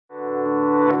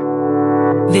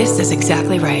This is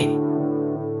exactly right.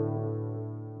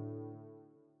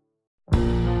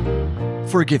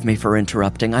 Forgive me for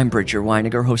interrupting. I'm Bridger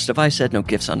Weiniger, host of I Said No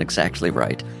Gifts on Exactly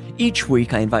Right. Each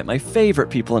week, I invite my favorite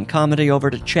people in comedy over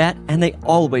to chat, and they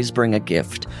always bring a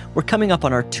gift. We're coming up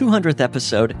on our 200th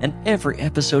episode, and every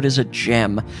episode is a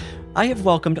gem. I have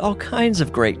welcomed all kinds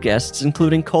of great guests,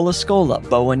 including Cola Scola,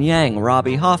 Bowen Yang,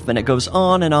 Robbie Hoffman. It goes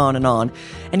on and on and on.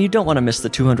 And you don't want to miss the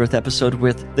 200th episode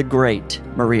with the great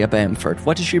Maria Bamford.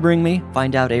 What does she bring me?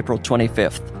 Find out April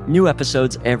 25th. New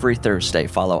episodes every Thursday.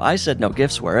 Follow I Said No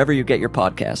Gifts wherever you get your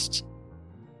podcasts.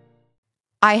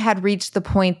 I had reached the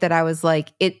point that I was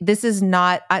like, this is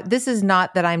not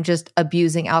that I'm just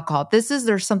abusing alcohol.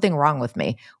 There's something wrong with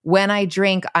me. When I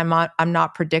drink, I'm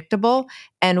not predictable.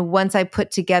 And once I put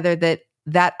together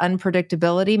that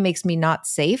unpredictability makes me not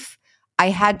safe, I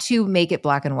had to make it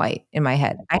black and white in my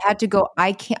head. I had to go,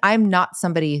 I'm not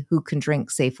somebody who can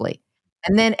drink safely.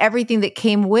 And then everything that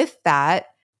came with that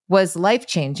was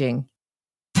life-changing.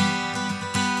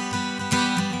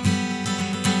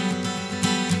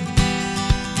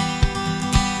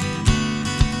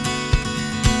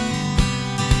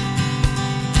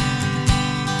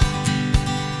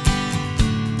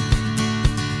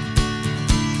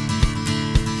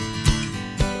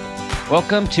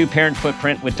 Welcome to Parent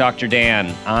Footprint with Dr.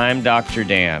 Dan. I'm Dr.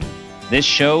 Dan. This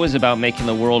show is about making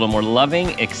the world a more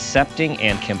loving, accepting,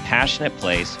 and compassionate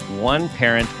place, one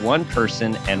parent, one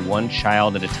person, and one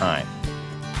child at a time.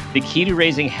 The key to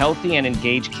raising healthy and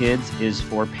engaged kids is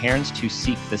for parents to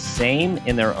seek the same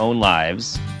in their own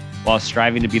lives while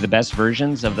striving to be the best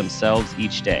versions of themselves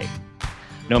each day.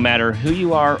 No matter who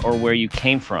you are or where you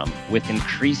came from, with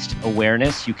increased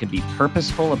awareness, you can be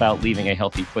purposeful about leaving a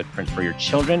healthy footprint for your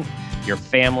children, your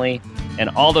family, and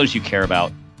all those you care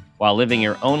about while living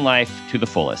your own life to the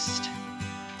fullest.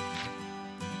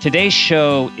 Today's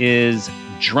show is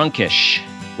Drunkish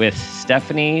with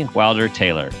Stefanie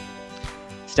Wilder-Taylor.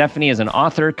 Stefanie is an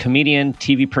author, comedian,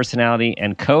 TV personality,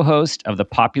 and co-host of the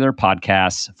popular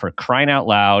podcasts For Crying Out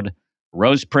Loud,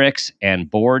 Rose Pricks,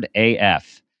 and Bored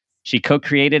AF. She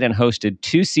co-created and hosted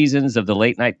 2 seasons of the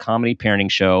late-night comedy parenting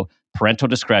show Parental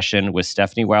Discretion with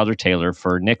Stefanie Wilder-Taylor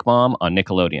for Nick Mom on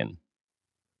Nickelodeon.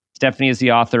 Stefanie is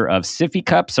the author of Sippy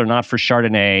Cups Are Not for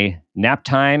Chardonnay, Nap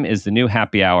Time is the New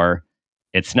Happy Hour,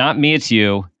 It's Not Me, It's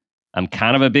You, I'm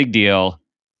Kind of a Big Deal,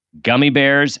 Gummy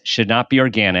Bears Should Not Be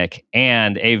Organic,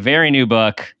 and a very new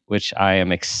book, which I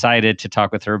am excited to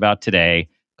talk with her about today,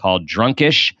 called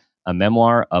Drunkish, a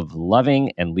memoir of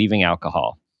loving and leaving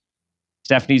alcohol.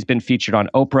 Stefanie's been featured on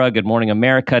Oprah, Good Morning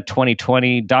America,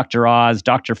 2020, Dr. Oz,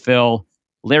 Dr. Phil,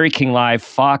 Larry King Live,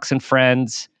 Fox and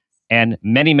Friends, and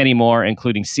many, many more,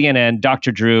 including CNN,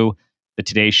 Dr. Drew, The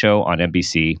Today Show on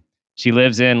NBC. She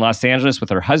lives in Los Angeles with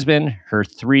her husband, her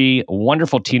 3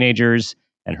 wonderful teenagers,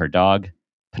 and her dog,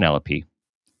 Penelope.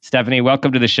 Stefanie,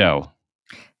 welcome to the show.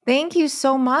 Thank you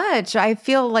so much. I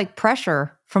feel like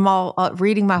pressure from all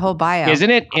reading my whole bio.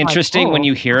 Isn't it interesting when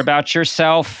you hear about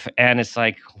yourself and it's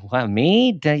like, well,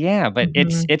 me? Yeah, but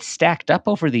it's stacked up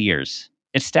over the years.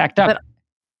 It's stacked up.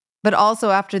 But also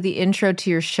after the intro to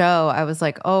your show, I was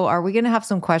like, oh, are we going to have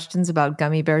some questions about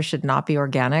gummy bears should not be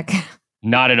organic?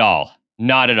 Not at all.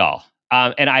 Not at all.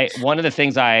 And one of the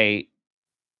things I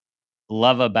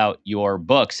love about your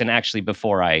books, and actually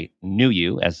before I knew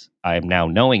you, as I am now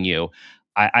knowing you,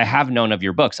 I have known of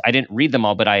your books. I didn't read them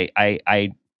all, but I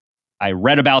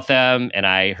read about them and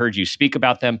I heard you speak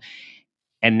about them.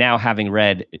 And now having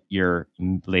read your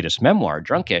latest memoir,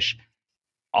 Drunkish,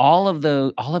 all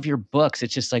of your books,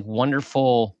 it's just like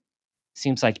wonderful,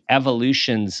 seems like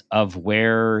evolutions of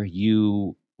where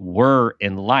you were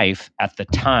in life at the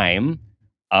time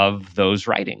of those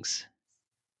writings.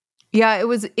 Yeah,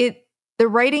 the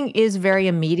writing is very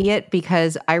immediate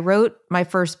because I wrote my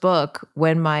first book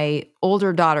when my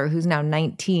older daughter, who's now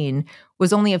 19,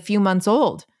 was only a few months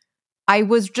old. I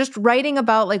was just writing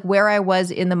about like where I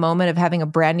was in the moment of having a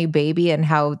brand new baby and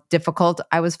how difficult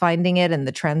I was finding it, and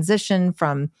the transition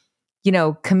from,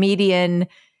 comedian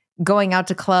going out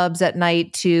to clubs at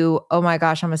night to, oh my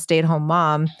gosh, I'm a stay-at-home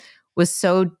mom, was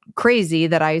so crazy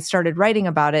that I started writing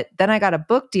about it. Then I got a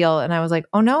book deal and I was like,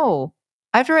 oh no,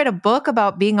 I have to write a book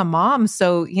about being a mom.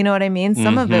 So you know what I mean?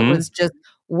 Some of it was just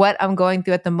what I'm going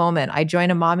through at the moment. I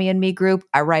join a Mommy and Me group.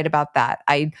 I write about that.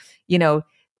 I,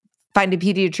 find a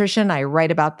pediatrician. I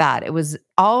write about that. It was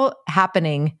all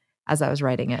happening as I was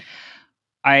writing it.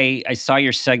 I saw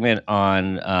your segment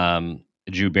on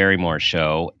Drew Barrymore's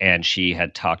show, and she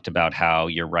had talked about how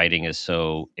your writing is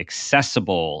so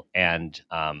accessible and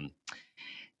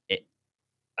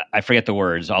I forget the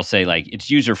words. I'll say like it's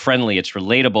user friendly, it's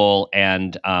relatable,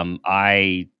 and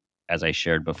I as I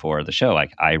shared before the show,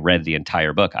 like I read the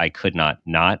entire book. I could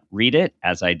not read it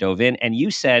as I dove in. And you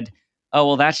said, "Oh,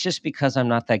 well, that's just because I'm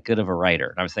not that good of a writer."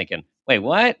 And I was thinking, "Wait,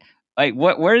 what? Like,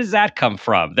 where does that come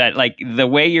from? That like the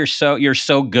way you're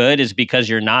so good is because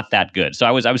you're not that good." So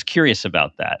I was curious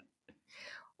about that.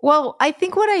 Well, I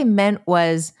think what I meant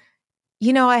was,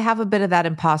 I have a bit of that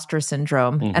imposter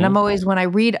syndrome. And I'm always, when I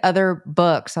read other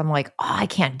books, I'm like, oh, I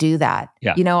can't do that.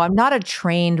 Yeah. I'm not a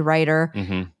trained writer.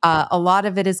 A lot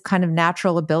of it is kind of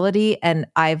natural ability. And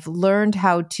I've learned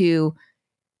how to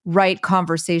write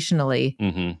conversationally.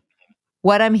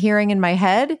 What I'm hearing in my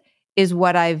head is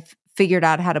what I've figured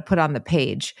out how to put on the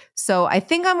page. So I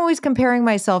think I'm always comparing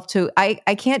myself to, I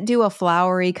can't do a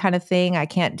flowery kind of thing. I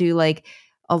can't do like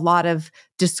a lot of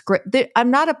I'm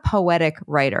not a poetic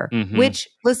writer, which,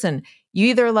 listen, you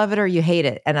either love it or you hate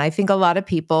it. And I think a lot of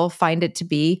people find it to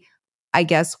be, I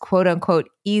guess, quote unquote,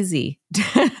 easy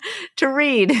to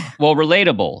read. Well,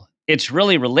 relatable. It's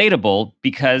really relatable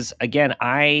because, again,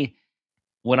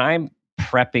 when I'm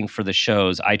prepping for the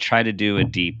shows, I try to do a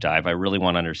deep dive. I really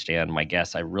want to understand my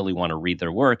guests. I really want to read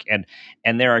their work. And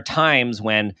there are times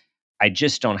when I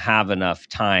just don't have enough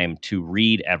time to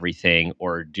read everything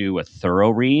or do a thorough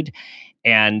read.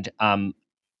 And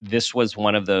this was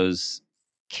one of those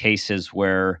cases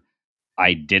where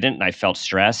I didn't, and I felt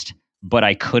stressed, but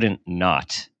I couldn't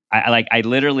not. I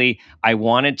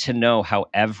wanted to know how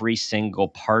every single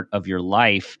part of your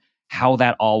life, how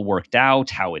that all worked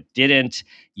out, how it didn't,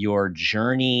 your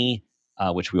journey,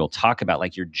 which we will talk about,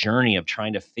 like your journey of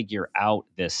trying to figure out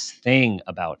this thing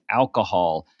about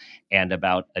alcohol and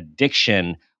about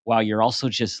addiction while you're also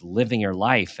just living your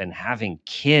life and having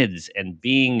kids and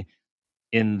being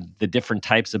in the different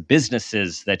types of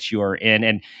businesses that you are in.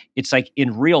 And it's like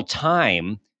in real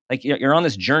time, like you're on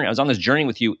this journey. I was on this journey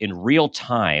with you in real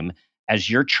time as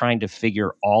you're trying to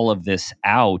figure all of this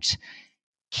out,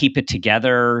 keep it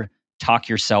together, talk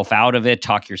yourself out of it,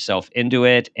 talk yourself into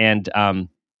it. And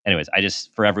anyways,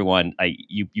 for everyone,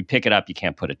 you pick it up, you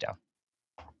can't put it down.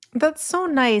 That's so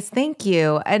nice. Thank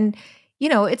you. And,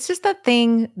 it's just that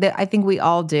thing that I think we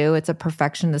all do. It's a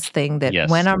perfectionist thing that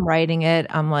when I'm writing it,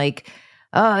 I'm like,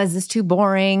 oh, is this too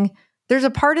boring? There's a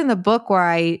part in the book where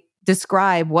I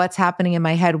describe what's happening in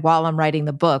my head while I'm writing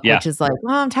the book, which is like,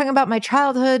 I'm talking about my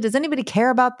childhood. Does anybody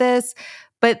care about this?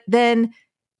 But then,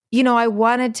 I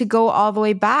wanted to go all the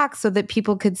way back so that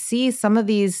people could see some of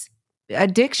these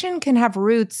addiction can have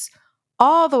roots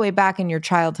all the way back in your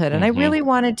childhood. And I really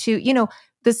wanted to,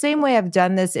 the same way I've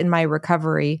done this in my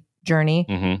recovery journey,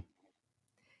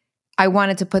 I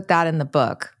wanted to put that in the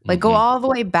book, like go all the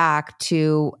way back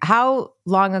to how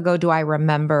long ago do I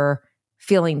remember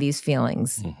feeling these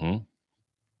feelings?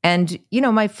 And,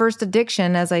 my first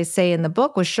addiction, as I say in the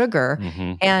book, was sugar.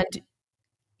 And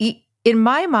in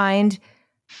my mind,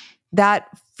 that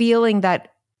feeling,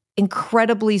 that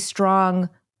incredibly strong,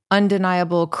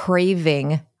 undeniable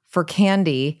craving for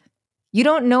candy, you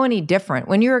don't know any different.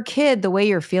 When you're a kid, the way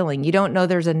you're feeling, you don't know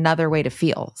there's another way to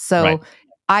feel. So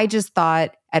I just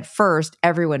thought at first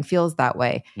everyone feels that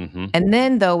way. And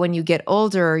then though, when you get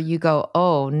older, you go,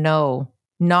 oh no,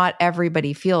 not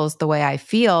everybody feels the way I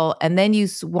feel. And then you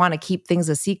want to keep things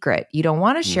a secret. You don't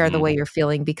want to share the way you're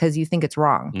feeling because you think it's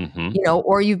wrong,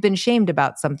 or you've been shamed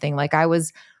about something. Like I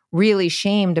was really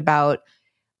shamed about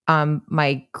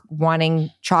my wanting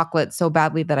chocolate so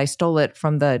badly that I stole it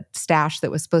from the stash that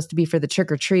was supposed to be for the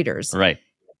trick-or-treaters. Right.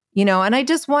 And I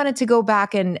just wanted to go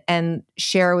back and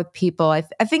share with people. I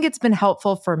think it's been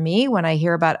helpful for me when I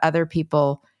hear about other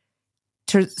people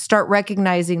to start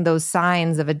recognizing those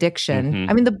signs of addiction.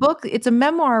 I mean, the book, it's a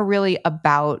memoir really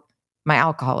about my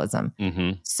alcoholism.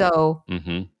 So,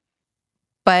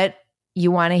 but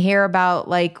you want to hear about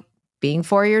like being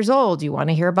 4 years old. You want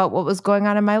to hear about what was going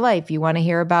on in my life. You want to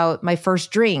hear about my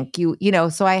first drink.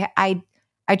 So I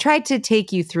tried to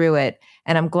take you through it,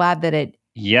 and I'm glad that it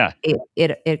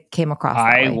came across that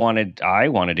way. I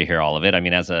wanted to hear all of it. I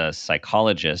mean, as a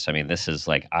psychologist, this is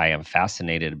like, I am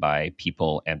fascinated by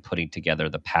people and putting together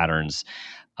the patterns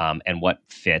and what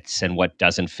fits and what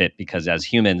doesn't fit, because as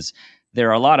humans, there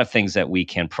are a lot of things that we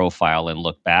can profile and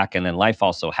look back, and then life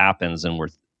also happens, and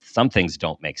some things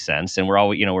don't make sense. And we're all,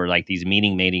 we're like these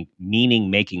meaning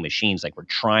making machines. Like we're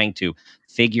trying to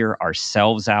figure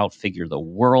ourselves out, figure the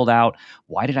world out.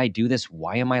 Why did I do this?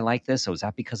 Why am I like this? Oh, is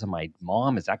that because of my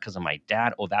mom? Is that because of my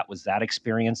dad? Oh, that was that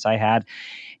experience I had.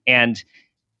 And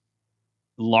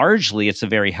largely, it's a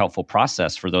very helpful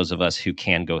process for those of us who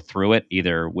can go through it,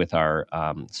 either with our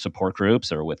support groups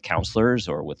or with counselors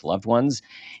or with loved ones.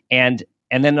 And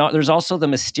then there's also the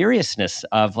mysteriousness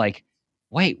of like,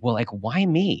 wait, well, like, why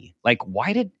me? Like,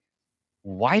 why did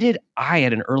I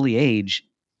at an early age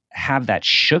have that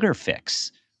sugar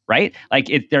fix, right? Like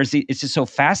it's just so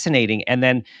fascinating. And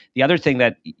then the other thing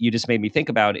that you just made me think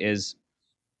about is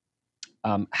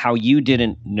how you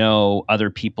didn't know other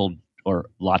people, or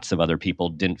lots of other people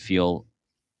didn't feel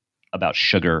about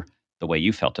sugar the way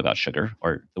you felt about sugar,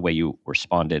 or the way you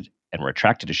responded and were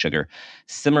attracted to sugar.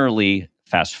 Similarly,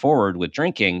 fast forward with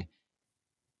drinking.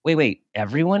 Wait,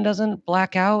 everyone doesn't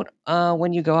black out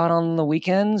when you go out on the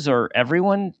weekends, or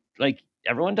everyone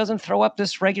doesn't throw up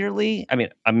this regularly. I mean,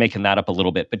 I'm making that up a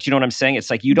little bit, but you know what I'm saying? It's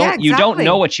like you don't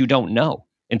know what you don't know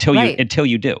until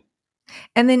you do.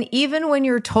 And then even when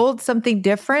you're told something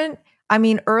different, I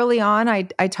mean, early on, I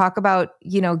talk about,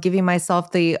 giving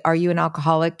myself the "Are you an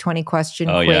alcoholic?" 20-question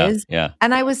quiz. Yeah.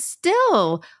 And I was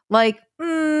still like,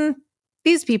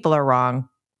 these people are wrong.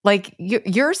 Like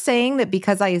you're saying that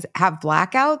because I have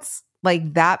blackouts,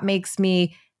 like that makes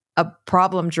me a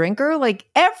problem drinker. Like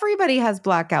everybody has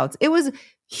blackouts. It was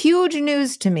huge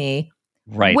news to me.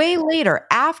 Right. Way later,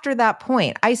 after that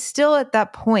point, I still at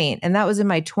that point, and that was in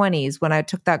my 20s when I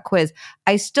took that quiz,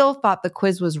 I still thought the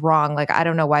quiz was wrong. Like, I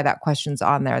don't know why that question's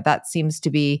on there. That seems to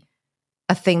be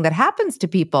a thing that happens to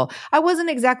people. I wasn't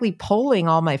exactly polling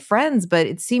all my friends, but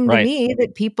it seemed to me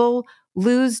that people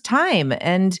lose time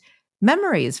and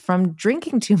memories from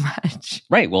drinking too much.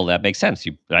 Right. Well, that makes sense.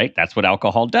 Right. That's what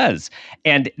alcohol does.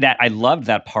 And I loved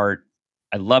that part.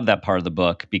 I love that part of the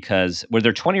book because were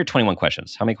there 20 or 21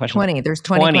 questions? How many questions? 20. There's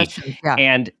 20 questions. Yeah.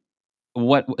 And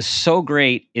what was so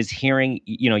great is hearing,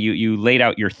 you laid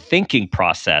out your thinking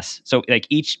process. So like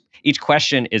each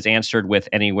question is answered with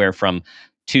anywhere from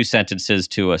 2 sentences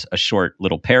to a short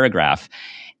little paragraph.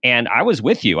 And I was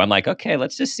with you. I'm like, okay,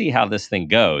 let's just see how this thing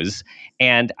goes.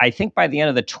 And I think by the end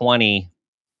of the 20,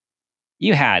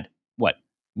 you had what?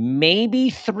 Maybe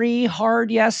 3 hard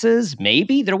yeses.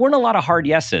 Maybe there weren't a lot of hard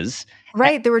yeses.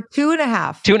 Right. There were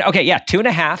 2.5. Okay. Yeah.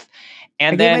 2.5.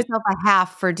 And I gave myself a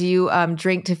half for do you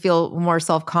drink to feel more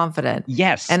self-confident?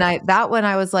 Yes. And that one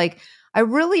I was like, I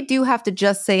really do have to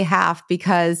just say half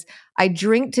because I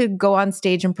drink to go on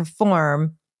stage and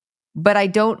perform, but I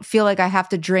don't feel like I have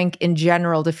to drink in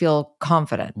general to feel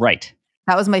confident. Right.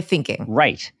 That was my thinking.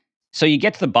 Right. So you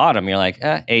get to the bottom, you're like,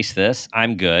 ace this,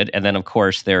 I'm good. And then of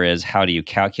course there is, how do you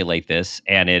calculate this?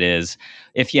 And it is,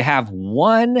 if you have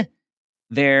 1,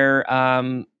 there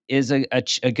is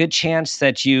a good chance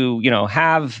that you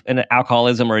have an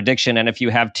alcoholism or addiction. And if you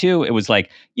have 2, it was like,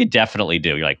 you definitely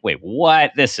do. You're like, wait,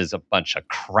 what? This is a bunch of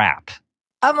crap.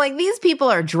 I'm like, these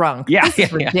people are drunk. Yeah, this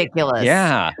is ridiculous.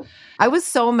 Yeah. I was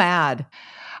so mad.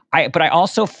 But I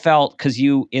also felt, because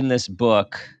you, in this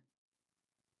book,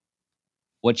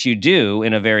 what you do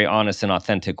in a very honest and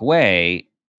authentic way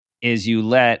is you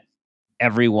let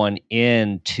everyone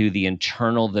into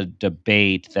the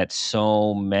debate that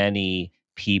so many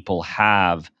people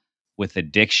have with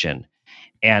addiction,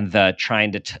 and the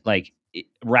trying to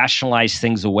rationalize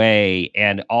things away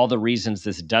and all the reasons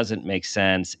this doesn't make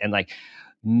sense, and like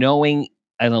knowing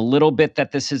and a little bit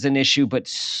that this is an issue, but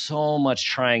so much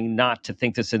trying not to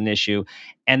think this is an issue.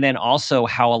 And then also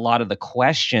how a lot of the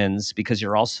questions, because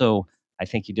you're also, I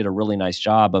think you did a really nice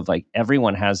job of like,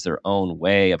 everyone has their own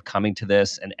way of coming to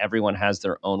this, and everyone has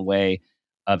their own way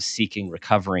of seeking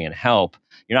recovery and help.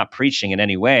 You're not preaching in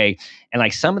any way. And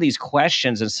like some of these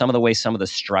questions and some of the way some of the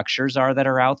structures are that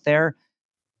are out there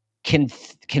can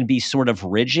be sort of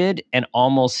rigid and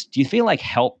almost, do you feel like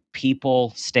help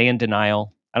people stay in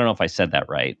denial? I don't know if I said that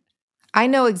right. I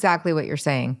know exactly what you're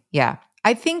saying. Yeah.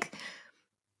 I think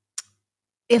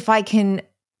if I can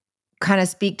kind of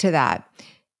speak to that,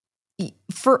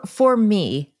 for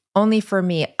me, only for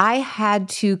me, I had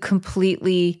to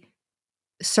completely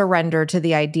surrender to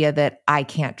the idea that I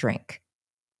can't drink.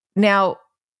 Now,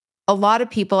 a lot of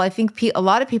people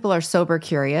are sober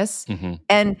curious. Mm-hmm.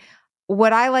 And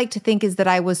what I like to think is that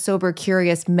I was sober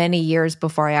curious many years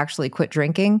before I actually quit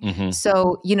drinking. Mm-hmm.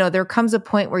 So, there comes a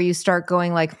point where you start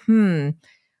going like,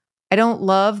 I don't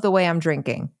love the way I'm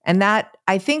drinking. And that,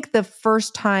 I think the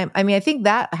first time, I think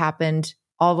that happened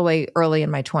all the way early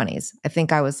in my 20s. I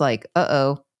think I was like,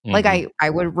 uh-oh. Mm-hmm. Like I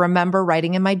would remember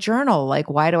writing in my journal,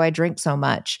 like, why do I drink so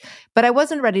much? But I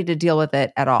wasn't ready to deal with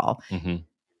it at all. Mm-hmm.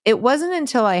 It wasn't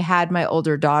until I had my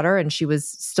older daughter, and she was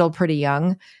still pretty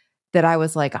young, that I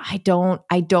was like, I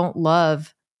don't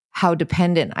love how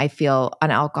dependent I feel on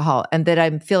alcohol, and that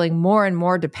I'm feeling more and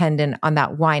more dependent on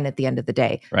that wine at the end of the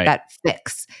day, right. That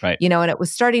fix, right. And it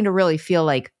was starting to really feel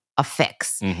like a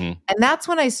fix. Mm-hmm. And that's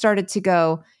when I started to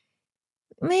go,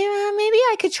 maybe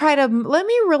I could let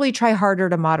me really try harder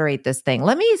to moderate this thing.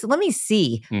 Let me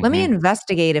see, mm-hmm. Let me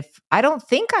investigate. If I don't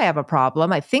think I have a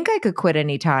problem, I think I could quit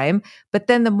anytime. But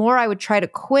then the more I would try to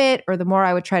quit, or the more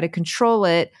I would try to control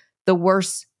it, the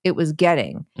worse it was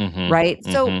getting, Mm-hmm. right?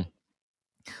 So Mm-hmm.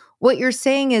 what you're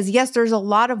saying is, yes, there's a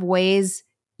lot of ways,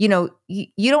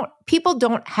 people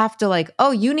don't have to like,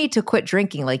 oh, you need to quit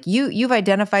drinking. Like you've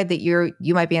identified that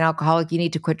you might be an alcoholic. You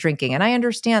need to quit drinking. And I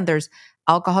understand there's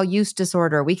alcohol use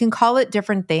disorder. We can call it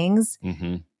different things.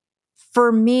 Mm-hmm.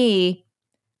 For me,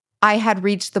 I had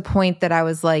reached the point that I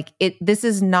was like, this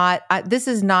is not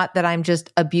that I'm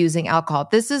just abusing alcohol.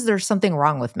 There's something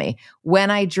wrong with me. When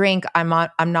I drink, I'm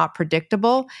not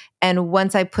predictable. And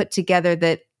once I put together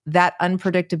that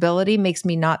unpredictability makes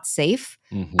me not safe,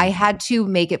 Mm-hmm. I had to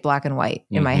make it black and white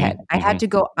in my head. I had to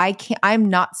go, I'm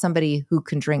not somebody who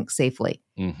can drink safely.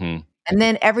 Mm-hmm. And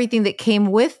then everything that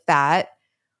came with that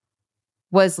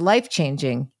was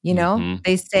life-changing. Mm-hmm.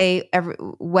 They say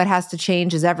what has to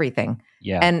change is everything.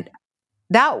 Yeah. And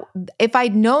that, if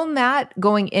I'd known that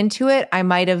going into it, I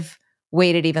might have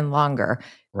waited even longer,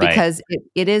 because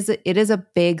it is a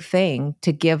big thing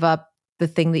to give up the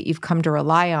thing that you've come to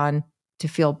rely on to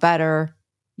feel better.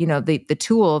 The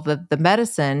tool, the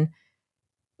medicine,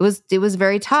 it was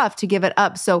very tough to give it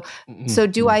up. So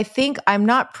do I think I'm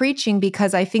not preaching,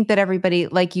 because I think that everybody,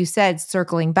 like you said,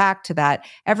 circling back to that,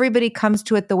 everybody comes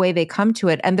to it the way they come to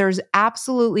it. And there's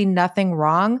absolutely nothing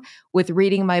wrong with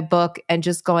reading my book and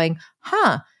just going,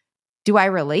 do I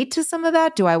relate to some of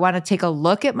that? Do I want to take a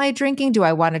look at my drinking? Do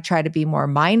I want to try to be more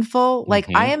mindful? Like,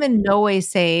 I am in no way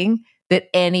saying that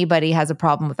anybody has a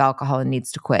problem with alcohol and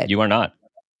needs to quit. You are not.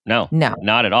 No, No,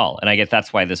 not at all. And I get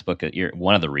that's why this book,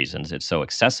 one of the reasons it's so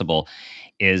accessible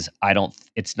is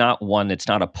it's not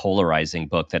a polarizing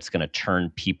book that's going to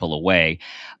turn people away.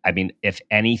 I mean, if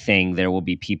anything, there will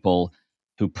be people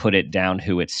who put it down,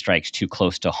 who it strikes too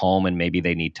close to home, and maybe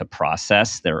they need to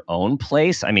process their own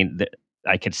place. I mean,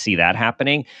 I could see that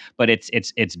happening, but it's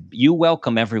you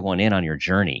welcome everyone in on your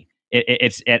journey.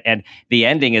 And the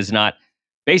ending is not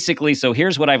basically, so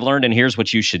here's what I've learned and here's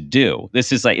what you should do.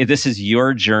 This is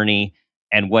your journey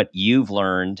and what you've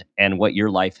learned and what your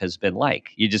life has been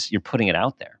like. You're putting it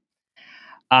out there.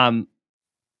 I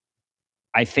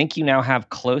think you now have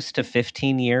close to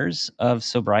 15 years of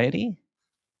sobriety.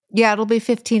 Yeah, it'll be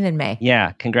 15 in May.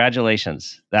 Yeah,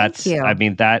 congratulations. Thank you. I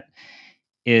mean, that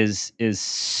is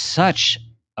such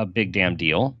a big damn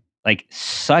deal. Like,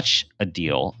 such a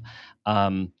deal.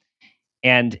 And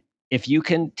if you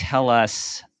can tell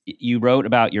us, you wrote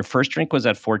about your first drink was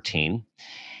at 14,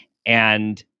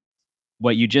 and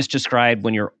what you just described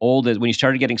when you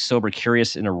started getting sober,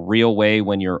 curious in a real way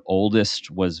when your oldest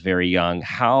was very young.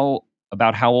 How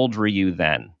old were you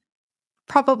then?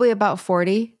 Probably about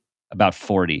 40. About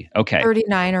 40. Okay.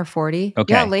 39 or 40.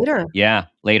 Okay. Yeah, later. Yeah,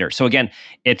 later. So again,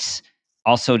 it's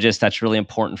also that's really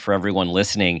important for everyone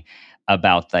listening,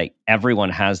 about like everyone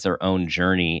has their own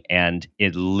journey, and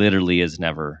it literally is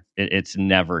it's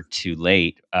never too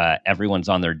late. Everyone's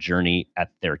on their journey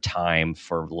at their time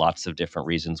for lots of different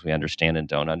reasons we understand and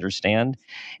don't understand.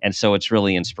 And so it's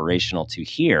really inspirational to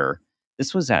hear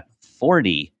this was at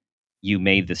 40 you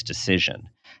made this decision.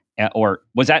 Or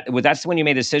was that when you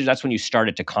made the decision? That's when you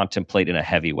started to contemplate in a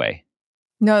heavy way.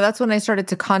 No, that's when I started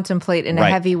to contemplate in a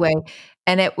heavy way.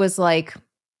 And it was like,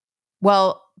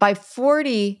 well, by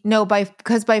 40,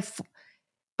 because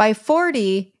by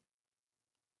 40,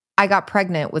 I got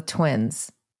pregnant with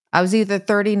twins. I was either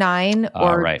 39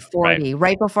 or 40,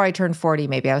 right before I turned 40,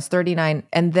 maybe. I was 39.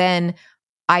 And then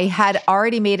I had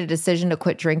already made a decision to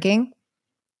quit drinking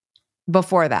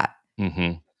before that.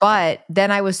 Mm-hmm. But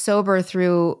then I was sober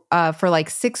for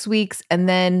like 6 weeks, and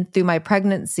then through my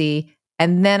pregnancy.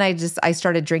 And then I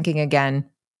started drinking again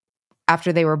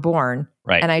after they were born.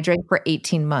 Right. And I drank for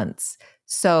 18 months.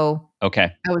 So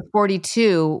okay. I was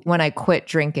 42 when I quit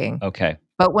drinking. Okay.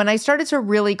 But when I started to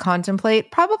really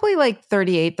contemplate, probably like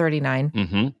 38, 39.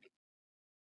 Mm-hmm.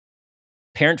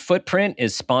 Parent Footprint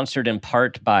is sponsored in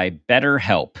part by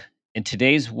BetterHelp. In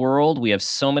today's world, we have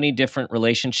so many different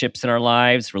relationships in our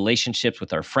lives, relationships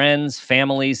with our friends,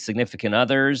 families, significant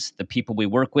others, the people we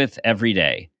work with every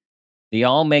day. They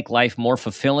all make life more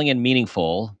fulfilling and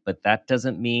meaningful, but that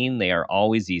doesn't mean they are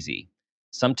always easy.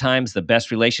 Sometimes the best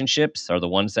relationships are the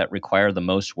ones that require the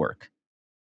most work.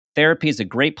 Therapy is a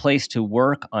great place to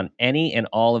work on any and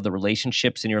all of the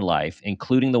relationships in your life,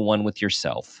 including the one with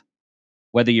yourself.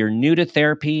 Whether you're new to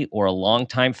therapy or a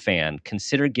longtime fan,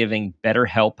 consider giving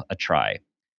BetterHelp a try.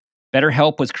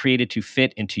 BetterHelp was created to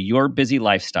fit into your busy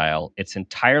lifestyle. It's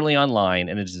entirely online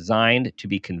and is designed to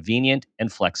be convenient and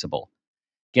flexible.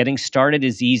 Getting started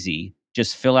is easy.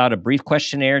 Just fill out a brief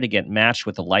questionnaire to get matched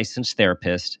with a licensed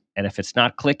therapist. And if it's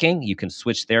not clicking, you can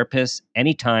switch therapists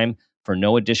anytime for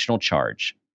no additional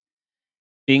charge.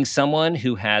 Being someone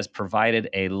who has provided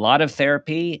a lot of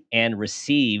therapy and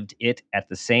received it at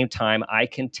the same time, I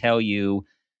can tell you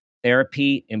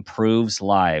Therapy improves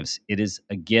lives. It is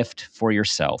a gift for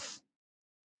yourself.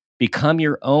 Become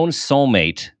your own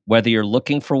soulmate, whether you're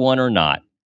looking for one or not.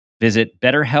 Visit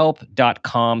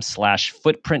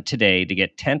betterhelp.com/footprint today to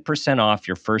get 10% off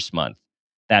your first month.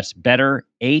 That's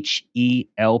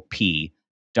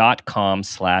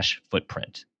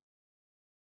betterhelp.com/footprint.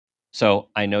 So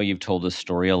I know you've told this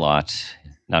story a lot,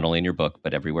 not only in your book,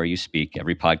 but everywhere you speak,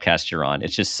 every podcast you're on.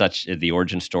 It's just the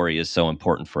origin story is so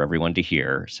important for everyone to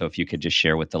hear. So if you could just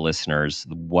share with the listeners,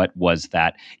 what was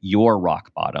that, your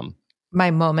rock bottom?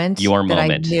 My moment. Your that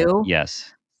moment. I knew.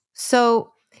 Yes.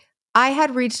 So I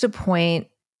had reached a point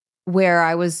where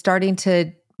I was starting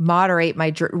to moderate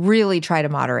really try to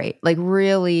moderate, like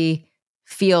really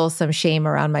feel some shame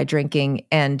around my drinking.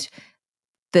 And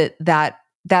that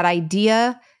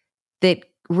idea that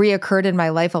reoccurred in my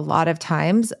life a lot of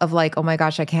times of like, oh my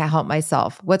gosh, I can't help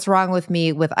myself. What's wrong with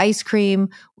me with ice cream,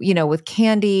 with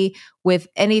candy, with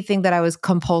anything that I was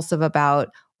compulsive about?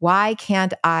 Why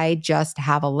can't I just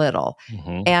have a little?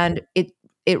 Mm-hmm. And it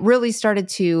really started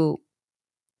to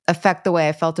affect the way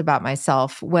I felt about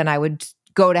myself when I would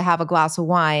go to have a glass of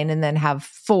wine and then have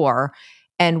 4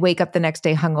 and wake up the next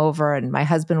day hungover, and my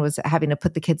husband was having to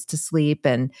put the kids to sleep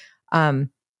and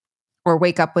or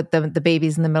wake up with the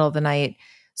babies in the middle of the night.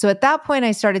 So at that point,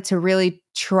 I started to really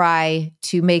try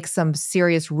to make some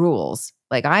serious rules.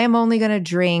 Like, I am only going to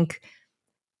drink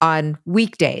on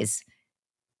weekdays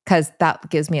because that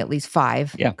gives me at least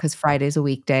 5. Yeah. Because Friday's a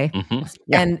weekday.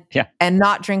 Mm-hmm. Yeah. And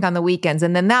not drink on the weekends.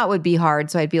 And then that would be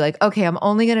hard. So I'd be like, okay, I'm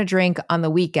only going to drink on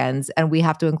the weekends, and we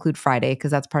have to include Friday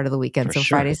because that's part of the weekend. For so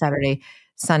sure. Friday, Saturday,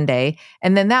 Sunday.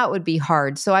 And then that would be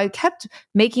hard. So I kept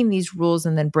making these rules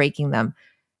and then breaking them.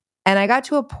 And I got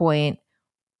to a point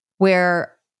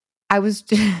where I was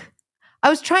I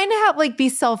was trying to be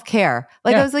self-care.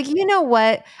 I was like, you know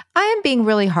what? I am being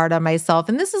really hard on myself.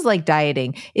 And this is like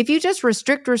dieting. If you just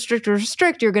restrict,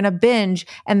 you're going to binge,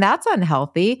 and that's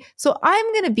unhealthy. So I'm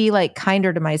going to be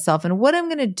kinder to myself. And what I'm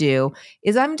going to do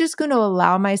is I'm just going to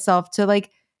allow myself to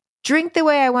drink the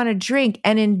way I want to drink.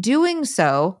 And in doing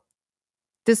so,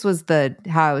 this was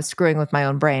how I was screwing with my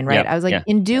own brain, right? I was like,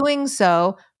 in doing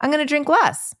so, I'm going to drink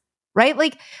less. Right?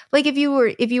 Like if you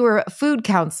were food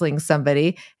counseling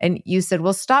somebody and you said,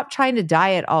 well, stop trying to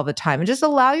diet all the time and just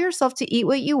allow yourself to eat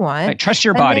what you want. Right. Trust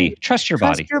your body. Trust your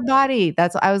body. Trust your body.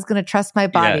 I was going to trust my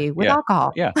body with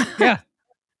alcohol. Yeah. Yeah.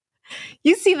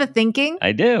 You see the thinking?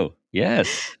 I do.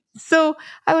 Yes. So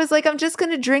I was like, I'm just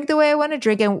going to drink the way I want to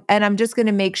drink. And I'm just going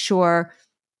to make sure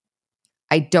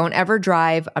I don't ever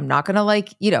drive. I'm not going to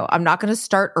I'm not going to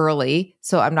start early.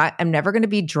 So I'm never going to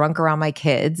be drunk around my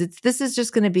kids. This is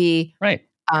just going to be right.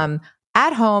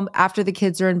 At home after the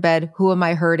kids are in bed. Who am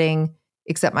I hurting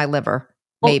except my liver?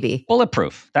 Maybe.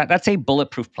 Bulletproof. That's a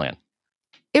bulletproof plan.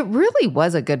 It really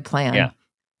was a good plan. Yeah.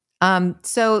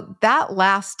 So that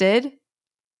lasted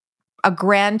a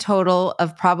grand total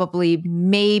of probably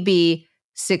maybe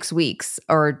 6 weeks,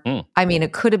 or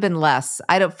it could have been less.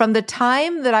 From the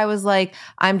time that I was like,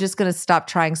 I'm just going to stop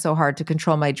trying so hard to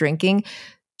control my drinking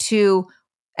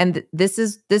and this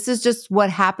is just what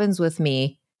happens with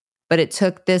me. But it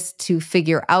took this to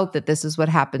figure out that this is what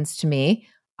happens to me.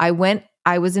 I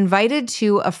was invited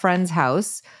to a friend's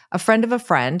house, a friend of a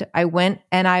friend. I went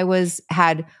and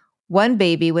had one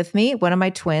baby with me, one of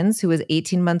my twins who was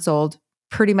 18 months old,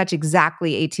 pretty much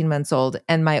exactly 18 months old,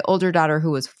 and my older daughter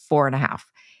who was 4.5.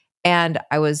 And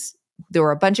there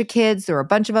were a bunch of kids, there were a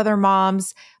bunch of other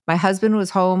moms. My husband was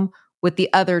home with the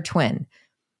other twin.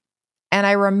 And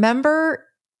I remember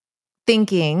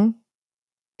thinking,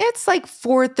 it's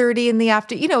 4:30 in the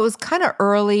afternoon. It was kind of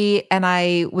early, and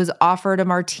I was offered a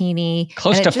martini.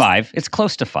 Close to 5. It's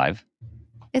close to 5.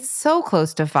 It's so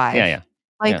close to 5. Yeah.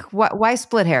 Why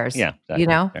split hairs? Yeah.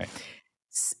 Exactly. Right.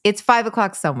 It's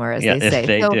 5:00 somewhere, as they say.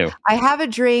 They do. I have a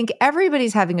drink.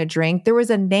 Everybody's having a drink. There was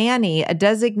a nanny, a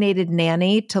designated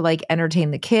nanny to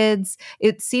entertain the kids.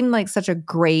 It seemed like such a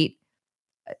great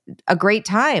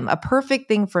time, a perfect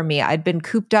thing for me. I'd been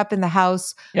cooped up in the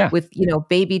house with,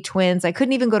 baby twins. I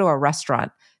couldn't even go to a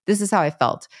restaurant. This is how I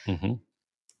felt. Mm-hmm.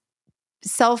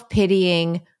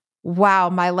 Self-pitying. Wow,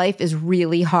 my life is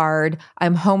really hard.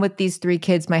 I'm home with these 3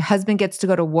 kids. My husband gets to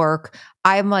go to work.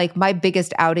 I'm my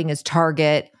biggest outing is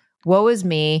Target. Woe is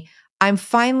me. I'm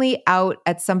finally out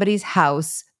at somebody's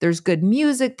house. There's good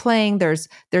music playing. There's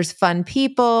fun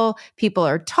people. People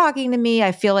are talking to me.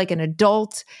 I feel like an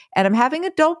adult, and I'm having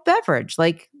adult beverage.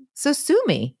 So sue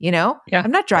me, Yeah.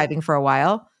 I'm not driving for a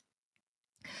while.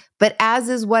 But as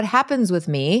is what happens with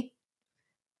me,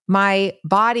 my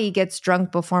body gets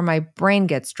drunk before my brain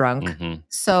gets drunk. Mm-hmm.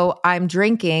 So I'm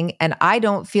drinking and I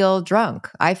don't feel drunk.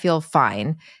 I feel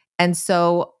fine. And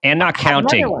so and not I had another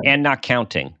counting, one. and not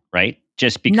counting, right?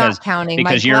 Just because Not counting.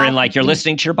 because My you're in glass you're is-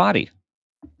 listening to your body.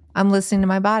 I'm listening to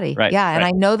my body. Right, Yeah. And right.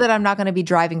 I know that I'm not going to be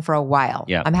driving for a while.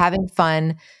 Yeah. I'm having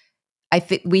fun.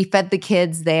 We fed the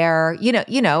kids there.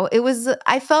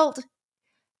 I felt,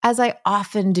 as I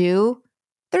often do,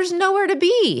 there's nowhere to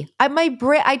be.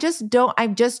 I just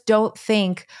don't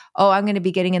think, I'm going to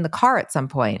be getting in the car at some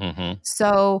point. Mm-hmm.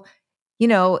 So,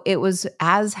 it was,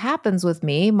 as happens with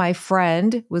me, my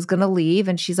friend was going to leave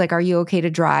and she's like, "Are you okay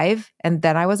to drive?" And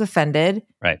then I was offended.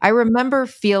 Right. I remember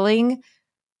feeling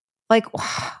like,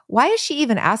 why is she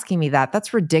even asking me that?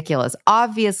 That's ridiculous.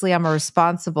 Obviously, I'm a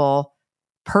responsible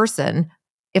person.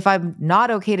 If I'm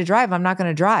not okay to drive, I'm not going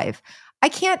to drive. I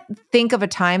can't think of a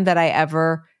time that I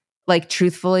ever,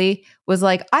 truthfully was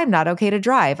like, I'm not okay to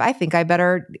drive. I think I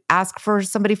better ask for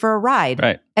somebody for a ride.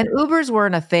 Right. And Ubers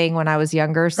weren't a thing when I was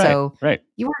younger. So Right.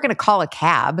 you weren't going to call a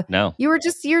cab. No. You're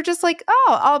just like,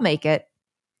 oh, I'll make it.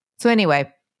 So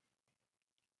anyway,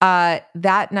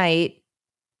 that night,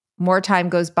 more time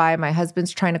goes by. My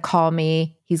husband's trying to call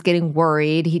me. He's getting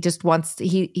worried. He just wants to,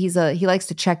 he likes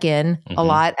to check in a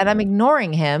lot, and I'm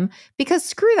ignoring him because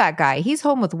screw that guy. He's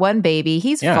home with one baby.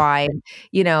 He's fine.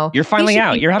 You're finally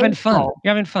out. You're having fun.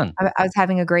 You're having fun. I was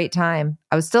having a great time.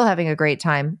 I was still having a great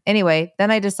time. Anyway,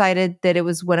 then I decided that it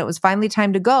was when it was finally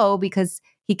time to go because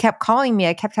he kept calling me.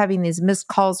 I kept having these missed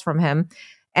calls from him,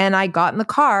 and I got in the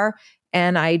car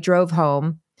and I drove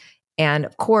home. And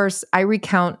of course, I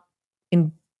recount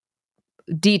in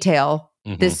detail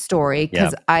this story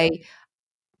because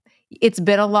it's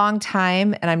been a long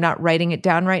time and I'm not writing it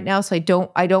down right now. So I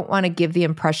don't want to give the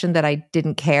impression that I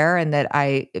didn't care and that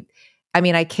I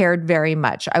cared very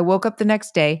much. I woke up the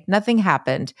next day, nothing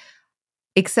happened,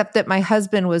 except that my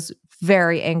husband was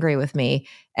very angry with me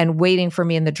and waiting for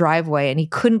me in the driveway. And he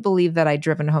couldn't believe that I'd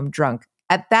driven home drunk.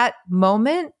 At that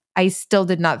moment, I still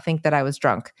did not think that I was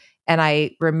drunk. And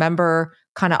I remember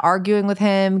kind of arguing with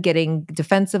him, getting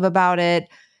defensive about it.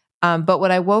 But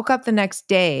when I woke up the next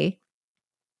day,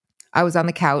 I was on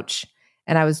the couch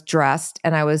and I was dressed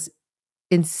and I was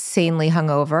insanely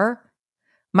hungover.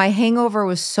 My hangover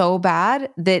was so bad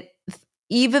that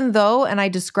even though, and I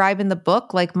describe in the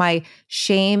book, my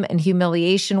shame and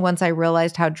humiliation once I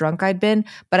realized how drunk I'd been,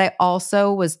 but I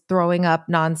also was throwing up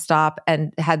nonstop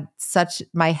and had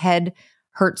my head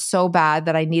hurt so bad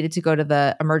that I needed to go to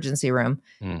the emergency room.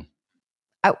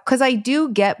 Because I do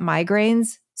get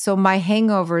migraines. So my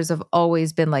hangovers have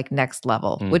always been next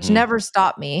level, which never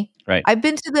stopped me. Right. I've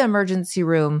been to the emergency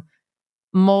room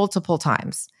multiple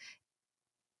times.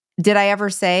 Did I ever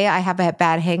say I have a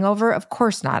bad hangover? Of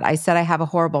course not. I said I have a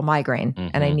horrible migraine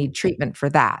and I need treatment for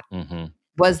that.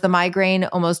 Was the migraine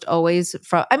almost always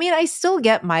from, I still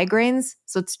get migraines,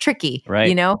 so it's tricky,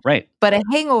 right. Right. But a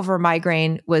hangover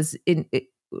migraine was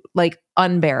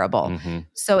unbearable.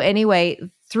 So anyway,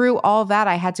 through all that,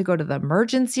 I had to go to the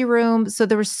emergency room. So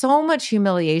there was so much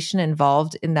humiliation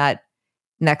involved in that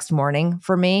next morning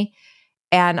for me.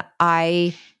 And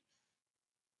I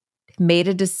made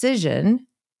a decision,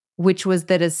 which was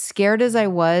that as scared as I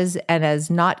was and as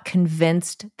not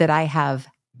convinced that I have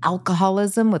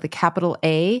alcoholism with a capital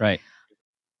A, right,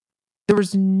 there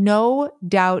was no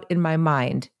doubt in my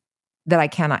mind that I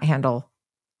cannot handle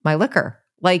my liquor.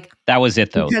 That was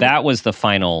it, though. That was the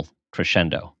final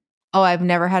crescendo. Oh, I've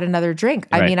never had another drink.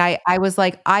 Right. I was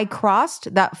I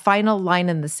crossed that final line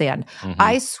in the sand.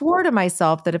 I swore to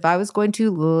myself that if I was going to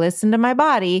listen to my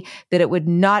body, that it would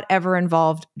not ever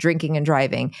involve drinking and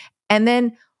driving. And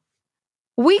then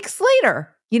weeks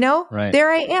later, right, there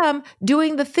I am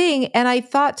doing the thing. And I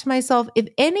thought to myself,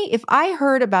 if I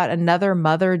heard about another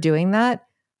mother doing that,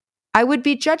 I would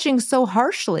be judging so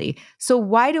harshly. So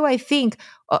why do I think,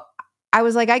 I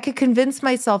was I could convince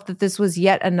myself that this was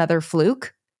yet another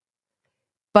fluke.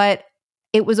 But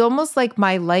it was almost like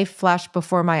my life flashed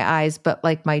before my eyes, but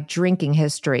my drinking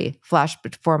history flashed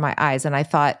before my eyes. And I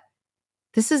thought,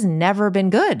 this has never been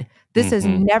good. This has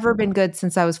never been good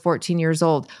since I was 14 years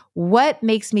old. What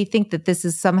makes me think that this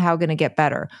is somehow going to get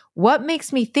better? What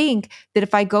makes me think that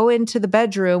if I go into the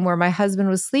bedroom where my husband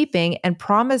was sleeping and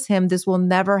promise him this will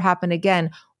never happen again,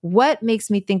 what makes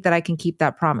me think that I can keep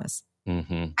that promise?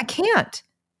 I can't.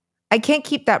 I can't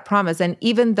keep that promise. And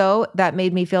even though that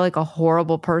made me feel like a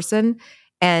horrible person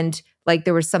and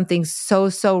there was something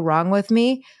so wrong with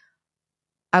me,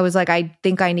 I was I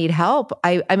think I need help.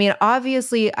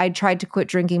 Obviously I tried to quit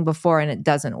drinking before and it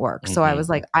doesn't work. So I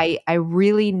was I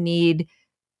really need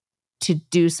to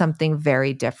do something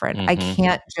very different. I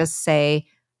can't just say,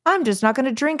 I'm just not going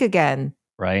to drink again.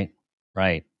 Right.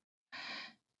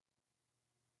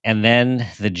 And then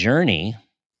the journey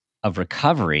of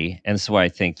recovery. And so I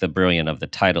think the brilliance of the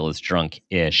title is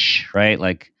drunk-ish, right?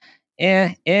 Like,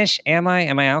 ish, am I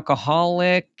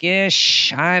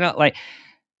alcoholic-ish? I don't like,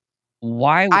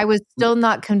 why? I was still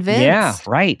not Yeah, convinced.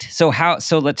 right. So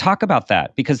let's talk about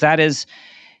that, because that is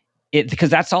it, because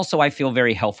that's also, I feel,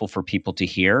 very helpful for people to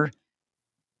hear.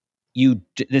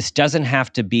 This doesn't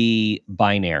have to be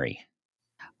binary.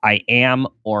 I am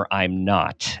or I'm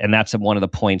not. And that's one of the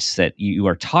points that you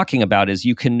are talking about, is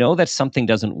you can know that something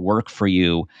doesn't work for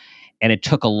you. And it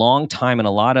took a long time and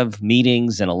a lot of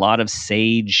meetings and a lot of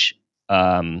sage,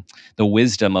 the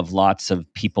wisdom of lots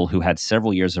of people who had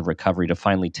several years of recovery to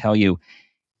finally tell you,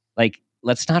 like,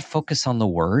 let's not focus on the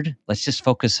word. Let's just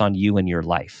focus on you and your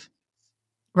life.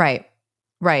 Right.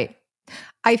 Right.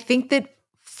 I think that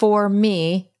for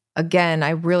me, again,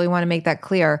 I really want to make that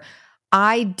clear.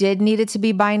 I did need it to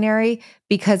be binary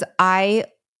because I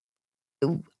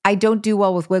don't do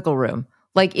well with wiggle room.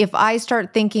 Like if I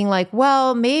start thinking like,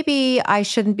 well, maybe I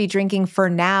shouldn't be drinking for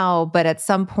now, but at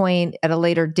some point at a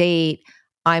later date,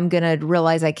 I'm going to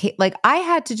realize I can't, like I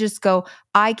had to just go,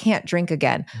 I can't drink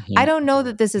again. Mm-hmm. I don't know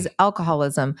that this is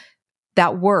alcoholism,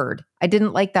 that word. I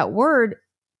didn't like that word.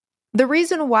 The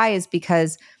reason why is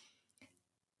because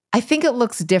I think it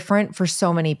looks different for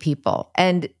so many people.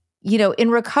 And, you know,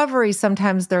 in recovery,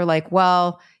 sometimes they're like,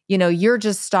 well, you know, you're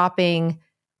just stopping.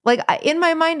 Like in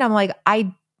my mind, I'm like,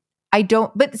 I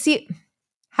don't, but see,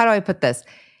 how do I put this?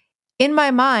 In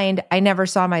my mind, I never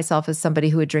saw myself as somebody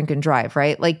who would drink and drive,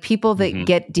 right? Like people that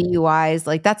get DUIs,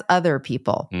 like that's other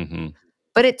people. Mm-hmm.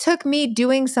 But it took me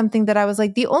doing something that I was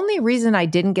like, the only reason I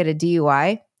didn't get a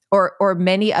DUI or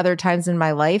many other times in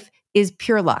my life is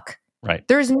pure luck. Right.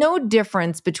 There's no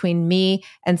difference between me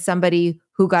and somebody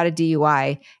who got a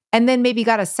DUI and then maybe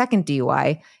got a second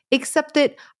DUI, except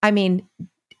that, I mean,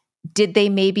 did they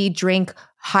maybe drink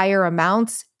higher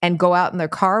amounts and go out in their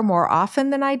car more often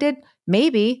than I did?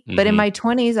 Maybe. But in my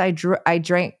 20s,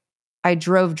 I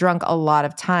drove drunk a lot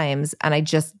of times and I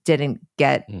just didn't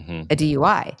get a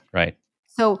DUI. Right.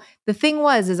 So the thing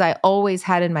is I always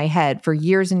had in my head for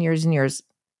years and years and years,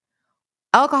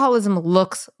 alcoholism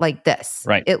looks like this.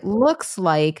 Right. It looks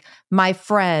like my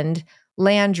friend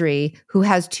Landry, who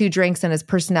has 2 drinks and his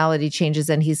personality changes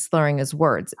and he's slurring his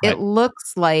words. Right. It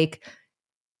looks like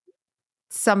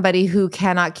somebody who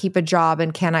cannot keep a job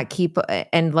and cannot keep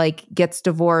and like gets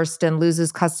divorced and loses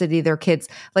custody of their kids.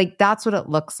 Like that's what it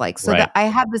looks like. So that I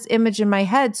have this image in my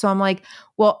head. So I'm like,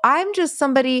 well, I'm just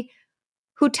somebody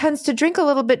who tends to drink a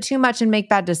little bit too much and make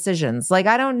bad decisions. Like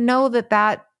I don't know that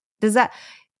does that.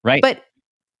 Right. But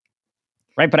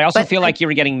I also feel like you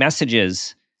were getting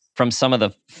messages from some of the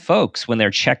folks when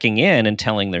they're checking in and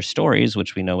telling their stories,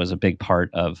 which we know is a big part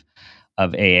of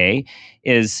AA,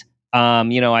 is,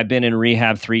 you know, I've been in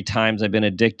rehab 3 times. I've been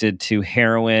addicted to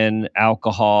heroin,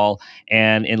 alcohol.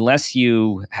 And unless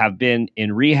you have been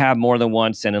in rehab more than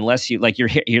once, and unless you like, you're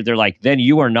here, they're like, then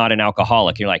you are not an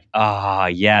alcoholic. You're like,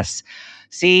 yes.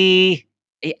 See,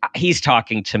 he's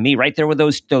talking to me, right? There were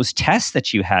those tests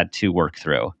that you had to work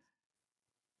through.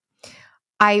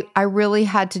 I really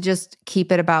had to just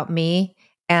keep it about me.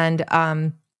 And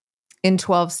in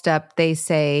 12-step, they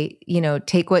say, you know,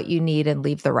 take what you need and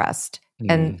leave the rest.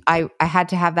 And I had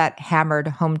to have that hammered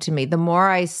home to me. The more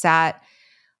I sat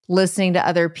listening to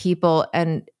other people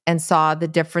and saw the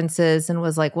differences and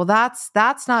was like, well, that's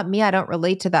not me. I don't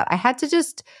relate to that. I had to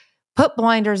just put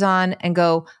blinders on and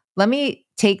go, let me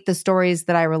take the stories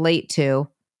that I relate to.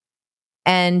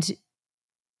 And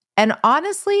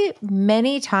honestly,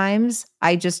 many times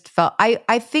I just felt,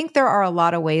 I think there are a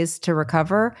lot of ways to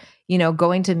recover. You know,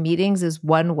 going to meetings is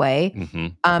one way.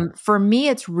 For me,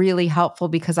 it's really helpful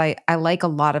because I like a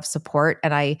lot of support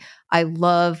and I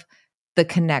love the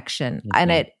connection.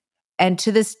 And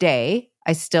to this day,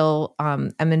 I still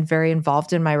am very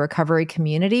involved in my recovery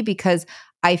community because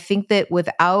I think that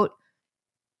without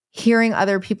hearing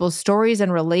other people's stories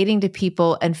and relating to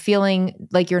people and feeling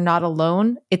like you're not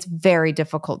alone, it's very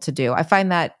difficult to do. I find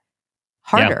that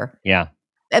harder. Yeah.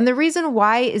 And the reason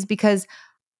why is because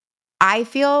I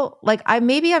feel like I'm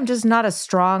just not a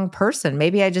strong person.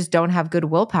 Maybe I just don't have good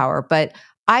willpower, but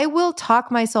I will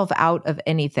talk myself out of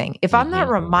anything. If I'm not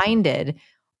reminded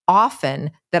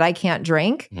often that I can't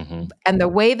drink, and the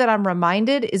way that I'm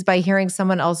reminded is by hearing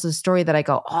someone else's story that I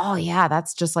go, oh yeah,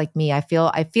 that's just like me. I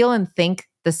feel and think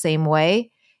the same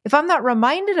way. If I'm not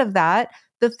reminded of that,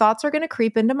 the thoughts are going to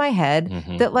creep into my head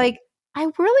that like, I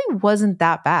really wasn't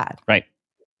that bad. Right.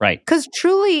 Because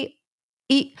truly,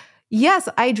 yes,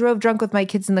 I drove drunk with my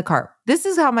kids in the car. This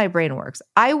is how my brain works.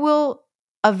 I will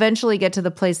eventually get to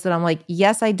the place that I'm like,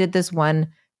 yes, I did this one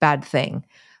bad thing.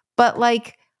 But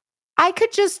like, I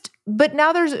could but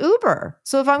now there's Uber.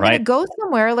 So if I'm going to Right. go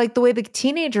somewhere, like the way the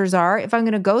teenagers are, if I'm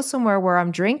going to go somewhere where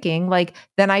I'm drinking, like,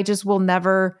 then I just will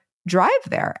never drive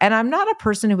there. And I'm not a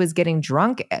person who is getting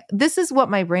drunk. This is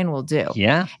what my brain will do.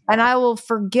 Yeah. And I will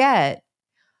forget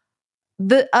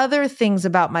the other things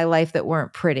about my life that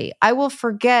weren't pretty. I will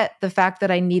forget the fact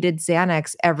that I needed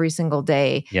Xanax every single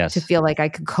day Yes. to feel like I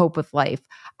could cope with life.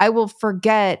 I will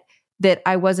forget that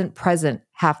I wasn't present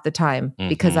half the time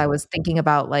because I was thinking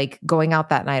about like going out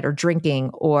that night or drinking,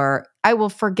 or I will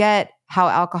forget how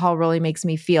alcohol really makes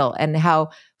me feel and how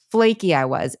flaky I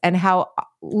was and how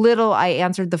little I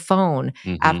answered the phone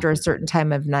after a certain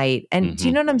time of night. And do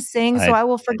you know what I'm saying? So I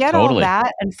will forget all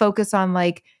that and focus on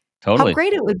like how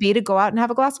great it would be to go out and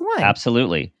have a glass of wine.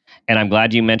 Absolutely. And I'm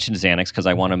glad you mentioned Xanax because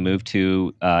I want to move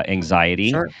to anxiety.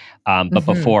 Sure. But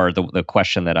before, the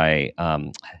question that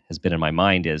has been in my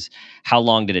mind is, how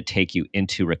long did it take you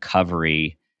into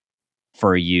recovery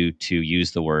for you to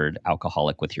use the word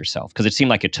alcoholic with yourself? Because it seemed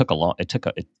like it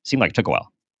seemed like it took a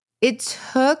while. It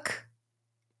took,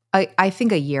 I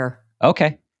think, a year.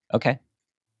 Okay.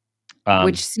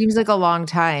 Which seems like a long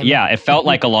time. Yeah, it felt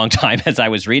like a long time as I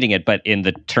was reading it, but in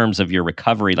the terms of your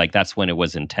recovery, like that's when it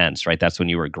was intense, right? That's when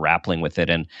you were grappling with it,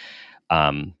 and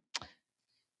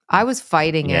I was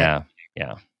fighting it.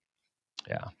 Yeah.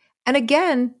 And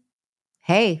again,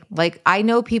 hey, like I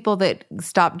know people that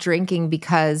stopped drinking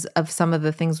because of some of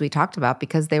the things we talked about,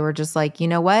 because they were just like, you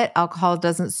know what, alcohol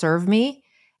doesn't serve me,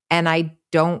 and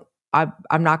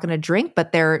I'm not going to drink,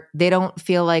 but they don't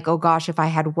feel like, oh gosh, if I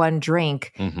had one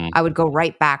drink, I would go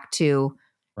right back to,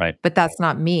 right. But that's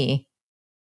not me.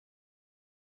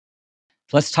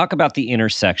 Let's talk about the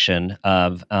intersection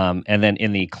of, and then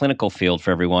in the clinical field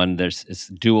for everyone, there's this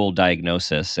dual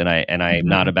diagnosis, and I'm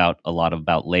not about a lot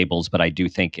about labels, but I do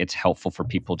think it's helpful for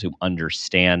people to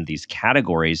understand these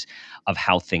categories of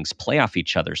how things play off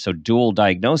each other. So dual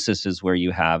diagnosis is where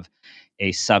you have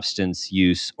a substance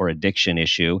use or addiction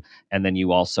issue, and then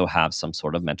you also have some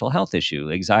sort of mental health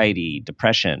issue, anxiety,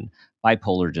 depression,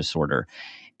 bipolar disorder.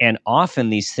 And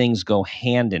often these things go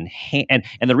hand in hand.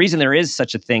 And the reason there is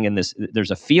such a thing in this,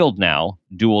 there's a field now,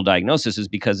 dual diagnosis, is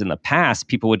because in the past,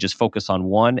 people would just focus on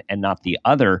one and not the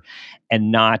other,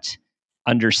 and not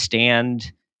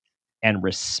understand and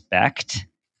respect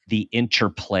the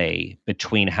interplay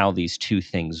between how these two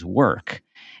things work.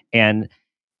 And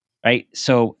right,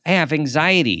 so I have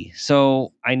anxiety,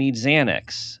 so I need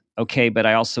Xanax. Okay, but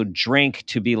I also drink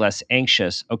to be less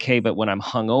anxious. Okay, but when I'm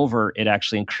hungover, it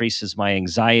actually increases my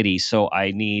anxiety. So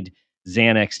I need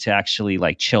Xanax to actually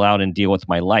like chill out and deal with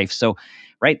my life. So,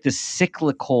 right, this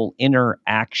cyclical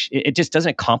interaction, it just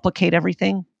doesn't complicate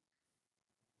everything.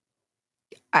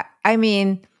 I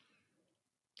mean,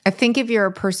 I think if you're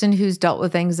a person who's dealt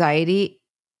with anxiety,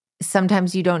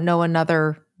 sometimes you don't know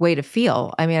another way to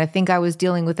feel. I mean, I think I was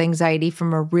dealing with anxiety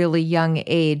from a really young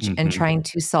age and trying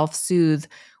to self-soothe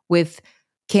with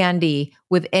candy,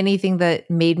 with anything that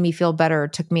made me feel better,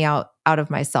 took me out of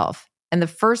myself. And the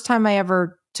first time I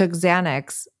ever took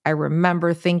Xanax, I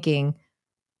remember thinking,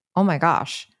 oh my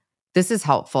gosh, this is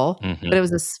helpful. But it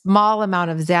was a small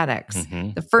amount of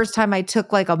Xanax. The first time I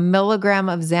took like a milligram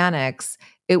of Xanax,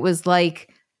 it was like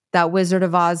that Wizard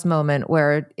of Oz moment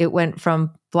where it went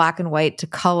from black and white to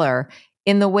color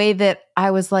in the way that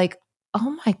I was like,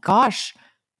 oh my gosh,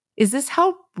 is this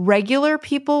how regular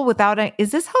people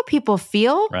is this how people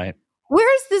feel? Right.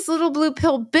 Where's this little blue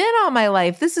pill been all my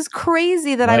life? This is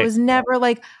crazy that I was never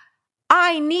like,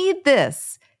 I need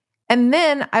this. And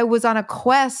then I was on a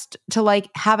quest to like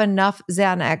have enough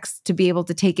Xanax to be able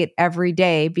to take it every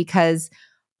day, because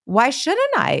why shouldn't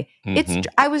I?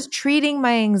 I was treating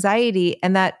my anxiety,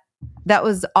 and that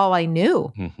was all I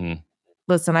knew.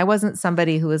 Listen, I wasn't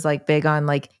somebody who was like big on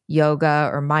like yoga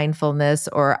or mindfulness,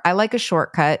 or I like a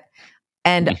shortcut.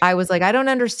 And I was like, I don't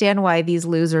understand why these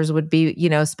losers would be,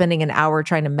 spending an hour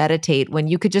trying to meditate when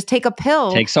you could just take a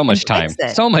pill. Takes so much time.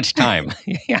 So much time.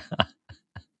 Yeah.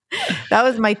 That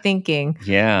was my thinking.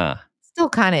 Yeah. Still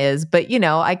kind of is, but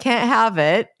I can't have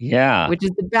it. Yeah. Which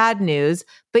is the bad news.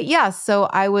 But yeah, so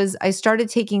I started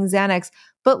taking Xanax,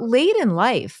 but late in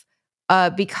life,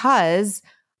 because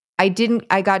I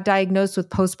got diagnosed with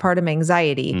postpartum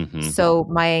anxiety. So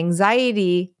my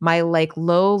anxiety, my like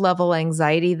low level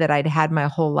anxiety that I'd had my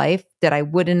whole life that I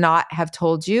would not have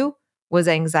told you was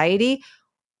anxiety,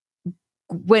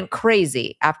 went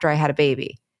crazy after I had a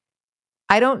baby.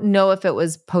 I don't know if it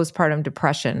was postpartum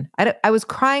depression. I was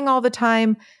crying all the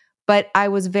time, but I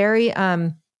was very,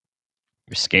 you're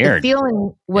scared. The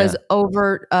feeling was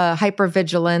over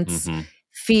hypervigilance,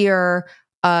 fear,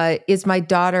 Is my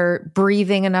daughter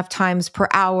breathing enough times per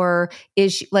hour?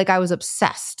 Is she, like, I was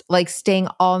obsessed, like staying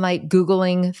all night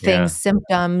Googling things,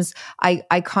 symptoms.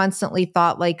 I constantly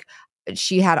thought like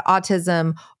she had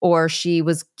autism or she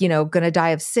was, going to die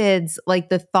of SIDS. Like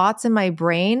the thoughts in my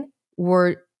brain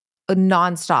were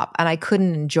nonstop and I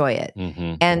couldn't enjoy it.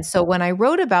 Mm-hmm. And so when I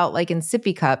wrote about like in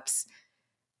sippy cups,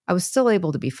 I was still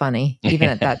able to be funny even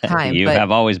at that time. You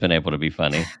have always been able to be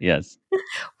funny. Yes.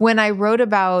 When I wrote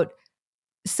about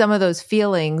some of those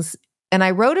feelings and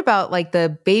I wrote about like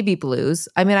the baby blues,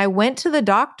 I mean, I went to the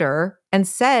doctor and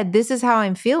said, this is how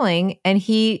I'm feeling. And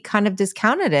he kind of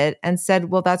discounted it and said,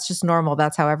 well, that's just normal.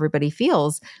 That's how everybody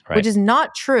feels, which is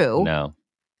not true. No.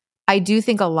 I do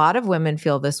think a lot of women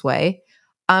feel this way.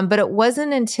 But it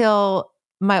wasn't until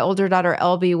my older daughter,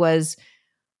 Elby, was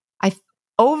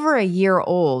over a year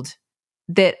old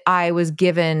that I was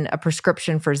given a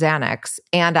prescription for Xanax.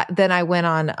 And then I went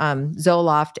on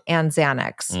Zoloft and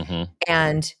Xanax. Mm-hmm.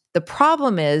 And the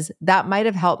problem is that might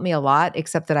have helped me a lot,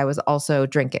 except that I was also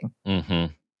drinking.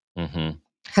 Mm-hmm. Mm-hmm.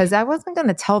 Because I wasn't going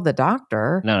to tell the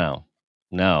doctor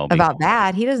about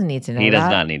that. He doesn't need to know that. He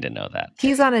does not need to know that.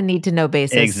 He's on a need-to-know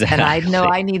basis. Exactly. And I know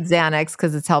I need Xanax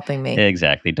because it's helping me.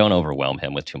 Exactly. Don't overwhelm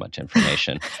him with too much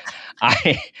information.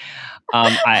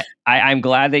 I'm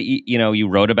glad that you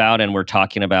wrote about and we're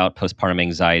talking about postpartum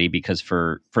anxiety because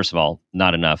first of all,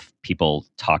 not enough people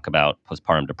talk about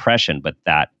postpartum depression, but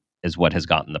that is what has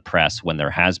gotten the press when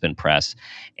there has been press.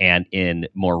 And in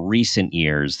more recent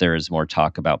years, there is more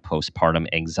talk about postpartum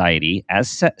anxiety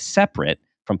as separate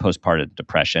from postpartum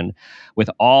depression, with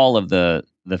all of the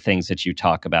things that you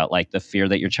talk about, like the fear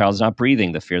that your child's not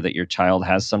breathing, the fear that your child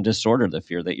has some disorder, the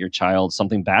fear that your child,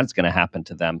 something bad's going to happen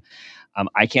to them.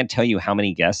 I can't tell you how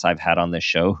many guests I've had on this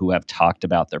show who have talked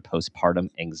about their postpartum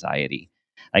anxiety.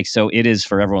 Like, so it is,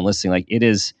 for everyone listening, like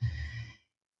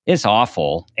it's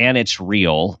awful and it's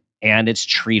real and it's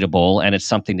treatable and it's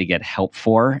something to get help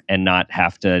for and not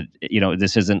have to,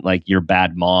 this isn't like you're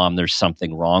bad mom, there's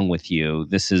something wrong with you.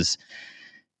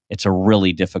 It's a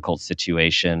really difficult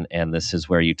situation. And this is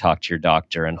where you talk to your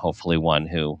doctor and hopefully one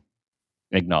who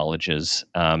acknowledges.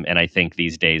 And I think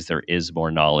these days there is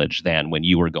more knowledge than when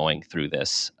you were going through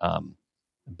this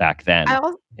back then.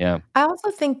 I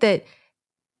also think that,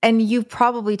 and you've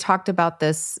probably talked about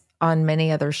this on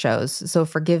many other shows, so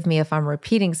forgive me if I'm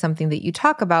repeating something that you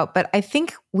talk about, but I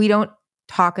think we don't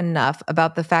talk enough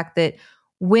about the fact that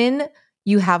when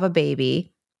you have a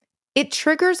baby, it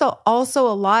triggers also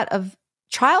a lot of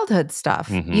childhood stuff,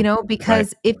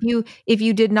 because if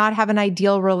you did not have an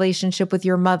ideal relationship with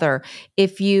your mother,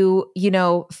 if you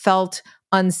felt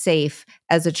unsafe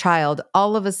as a child,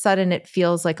 all of a sudden it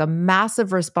feels like a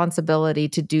massive responsibility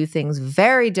to do things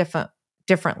very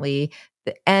differently.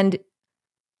 And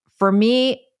for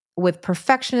me, with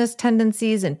perfectionist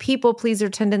tendencies and people pleaser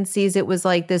tendencies, it was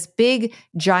like this big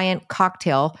giant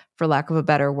cocktail, for lack of a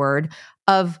better word,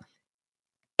 of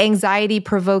anxiety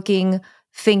provoking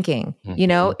thinking.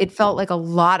 It felt like a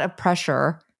lot of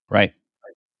pressure, right,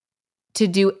 to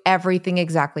do everything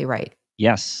exactly right.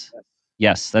 Yes,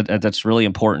 that's really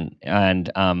important.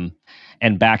 And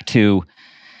back to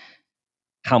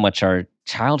how much our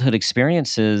childhood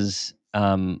experiences,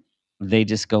 they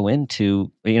just go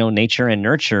into nature and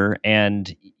nurture.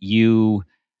 And you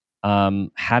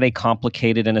had a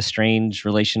complicated and a strange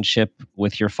relationship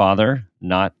with your father,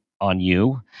 not on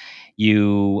you.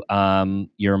 Your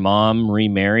mom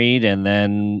remarried, and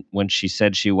then when she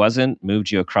said she wasn't, moved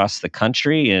you across the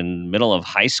country in middle of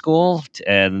high school,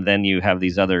 and then you have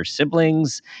these other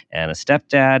siblings and a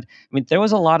stepdad. I mean, there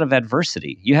was a lot of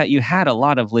adversity. You had a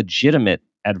lot of legitimate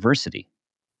adversity.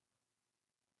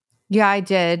 Yeah, I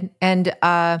did, and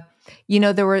there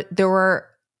were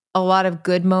a lot of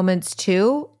good moments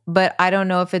too. But I don't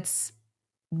know if it's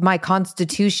my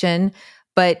constitution,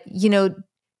 but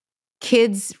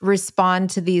kids respond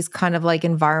to these kind of like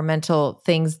environmental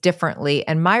things differently.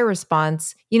 And my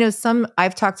response,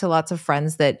 I've talked to lots of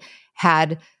friends that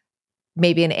had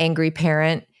maybe an angry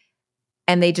parent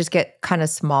and they just get kind of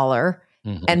smaller.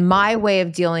 Mm-hmm. And my way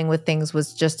of dealing with things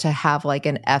was just to have like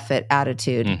an F it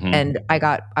attitude. Mm-hmm. And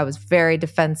I was very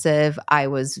defensive. I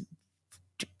was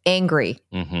angry.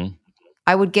 Mm-hmm.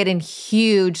 I would get in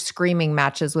huge screaming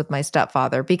matches with my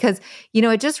stepfather because,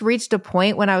 it just reached a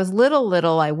point when I was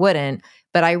little, I wouldn't,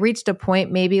 but I reached a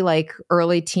point maybe like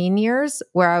early teen years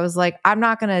where I was like, I'm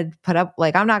not going to put up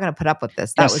with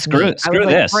this. That was screw me. Screw I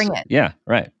was this. Like, bring it. Yeah.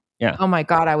 Right. Yeah. Oh my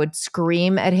God. I would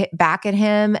scream back at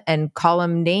him and call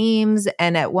him names.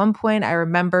 And at one point I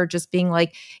remember just being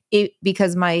like,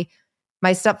 because my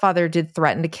stepfather did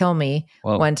threaten to kill me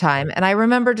one time. And I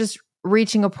remember just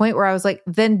reaching a point where I was like,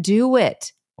 then do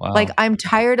it. Wow. Like, I'm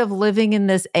tired of living in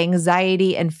this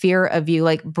anxiety and fear of you.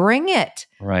 Like, bring it.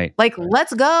 Right. Like,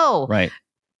 let's go. Right.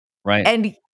 Right.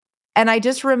 And I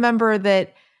just remember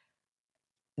that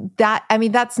I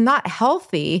mean, that's not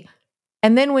healthy.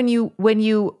 And then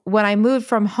when I moved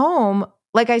from home,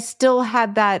 like, I still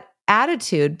had that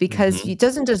attitude because it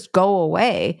doesn't just go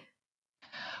away.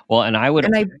 Well,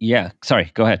 and yeah,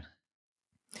 sorry, go ahead.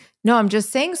 No, I'm just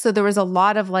saying, so there was a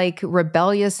lot of like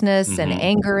rebelliousness and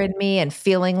anger in me and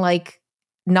feeling like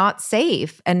not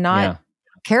safe and not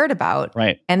cared about.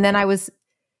 Right. And then I was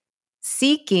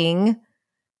seeking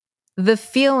the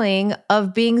feeling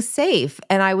of being safe.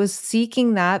 And I was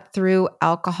seeking that through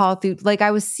alcohol,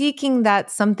 I was seeking that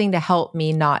something to help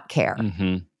me not care.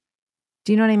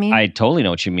 Do you know what I mean? I totally know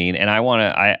what you mean. And I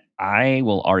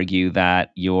will argue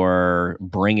that your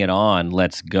bring it on,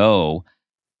 let's go,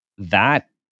 that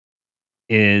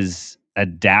is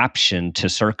adaptation to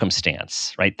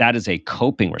circumstance, right? That is a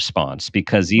coping response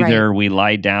because either we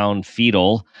lie down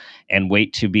fetal and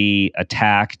wait to be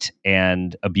attacked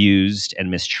and abused and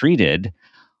mistreated,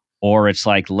 or it's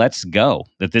like, let's go,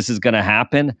 that this is going to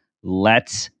happen.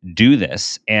 Let's do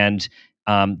this. And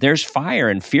there's fire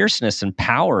and fierceness and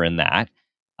power in that.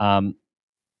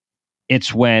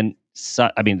 It's when,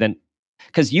 then,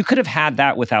 because you could have had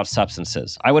that without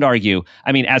substances. I would argue,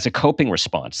 as a coping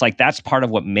response, like that's part of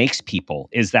what makes people,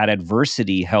 is that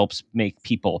adversity helps make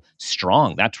people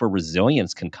strong. That's where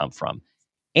resilience can come from.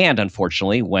 And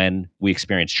unfortunately, when we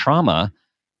experience trauma,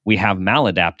 we have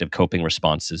maladaptive coping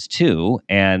responses too.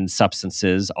 And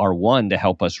substances are one to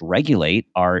help us regulate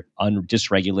our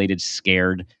dysregulated,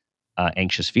 scared,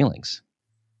 anxious feelings.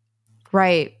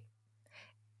 Right.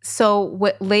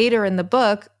 So later in the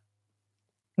book,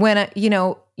 when,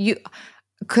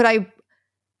 could I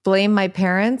blame my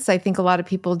parents? I think a lot of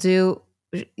people do.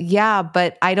 Yeah,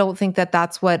 but I don't think that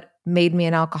that's what made me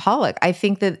an alcoholic. I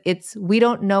think that we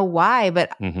don't know why,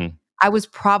 but I was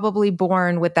probably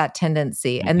born with that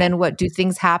tendency. And then do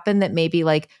things happen that maybe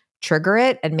like trigger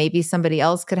it? And maybe somebody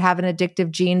else could have an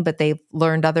addictive gene, but they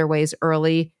learned other ways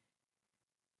early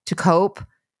to cope.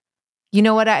 You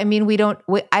know what I mean?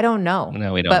 I don't know.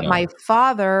 No, we don't but know. My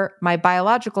father, my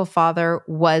biological father,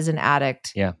 was an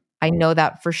addict. Yeah. I know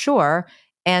that for sure.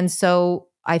 And so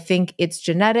I think it's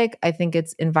genetic. I think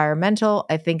it's environmental.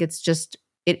 I think it's just,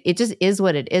 it just is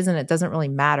what it is. And it doesn't really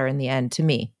matter in the end to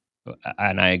me.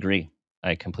 And I agree.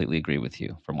 I completely agree with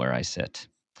you from where I sit.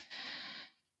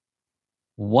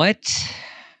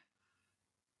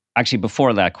 Actually,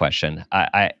 before that question,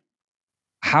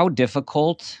 how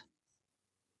difficult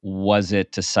was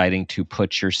it deciding to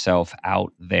put yourself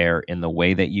out there in the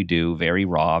way that you do, very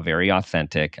raw, very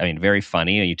authentic, very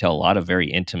funny, and you tell a lot of very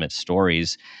intimate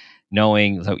stories,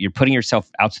 knowing that you're putting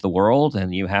yourself out to the world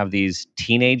and you have these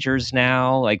teenagers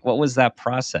now? Like, what was that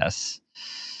process?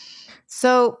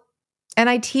 So, and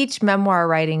I teach memoir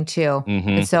writing too.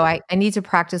 And so I need to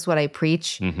practice what I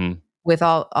preach with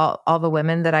all the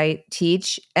women that I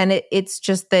teach. And it's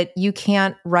just that you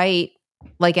can't write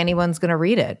like anyone's going to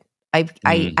read it. I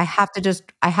have to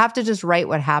just write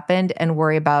what happened and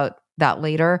worry about that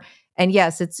later. And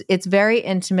yes, it's very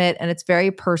intimate and it's very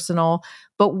personal,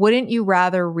 but wouldn't you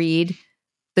rather read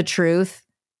the truth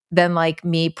than like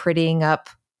me prettying up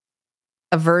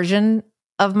a version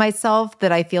of myself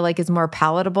that I feel like is more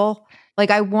palatable?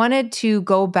 Like, I wanted to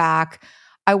go back.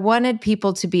 I wanted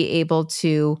people to be able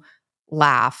to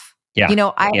laugh. Yeah.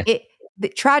 The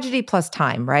tragedy plus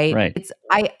time, right? Right.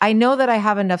 I know that I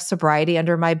have enough sobriety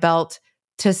under my belt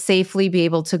to safely be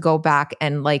able to go back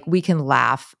and like, we can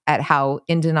laugh at how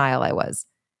in denial I was.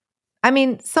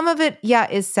 Some of it,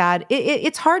 is sad.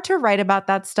 It's hard to write about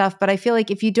that stuff, but I feel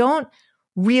like if you don't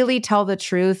really tell the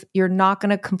truth, you're not going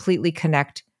to completely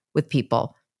connect with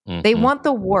people. They want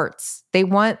the warts. They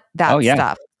want that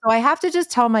stuff. So I have to just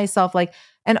tell myself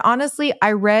and honestly,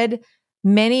 I read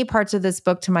many parts of this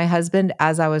book to my husband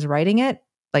as I was writing it,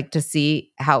 like to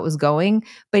see how it was going,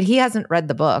 but he hasn't read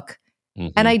the book.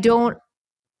 And I don't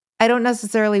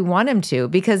necessarily want him to,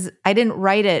 because I didn't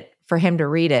write it for him to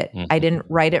read it. I didn't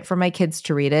write it for my kids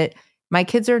to read it. My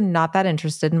kids are not that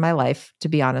interested in my life, to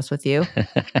be honest with you.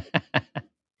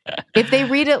 If they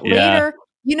read it later,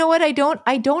 you know what? I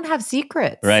don't have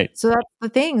secrets. Right. So that's the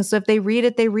thing. So if they read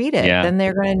it, Yeah. then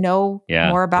they're going to know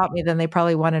more about me than they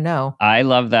probably want to know. I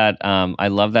love that. I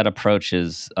love that approach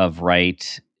of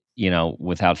write,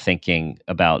 without thinking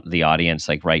about the audience,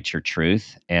 like write your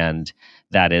truth. And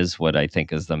that is what I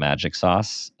think is the magic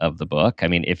sauce of the book.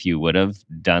 If you would have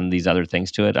done these other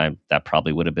things to it, that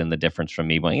probably would have been the difference from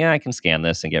me going, I can scan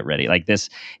this and get ready. Like this,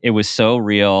 it was so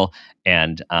real.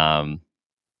 And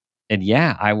And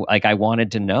yeah, I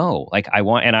wanted to know.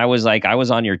 And I was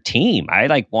on your team.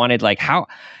 I wanted how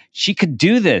she could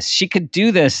do this. She could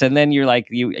do this. And then you're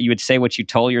you would say what you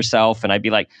told yourself, and I'd be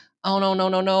like, oh no, no,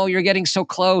 no, no, you're getting so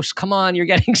close. Come on, you're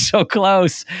getting so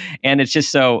close. And it's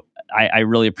just so I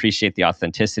really appreciate the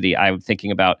authenticity. I'm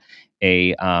thinking about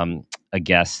a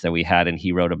guest that we had, and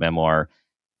he wrote a memoir,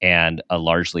 and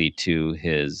largely to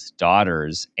his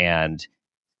daughters, and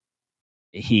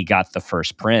he got the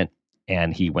first print,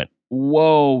 and he went,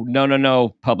 whoa, no, no,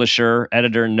 no, publisher,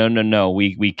 editor, no, no, no,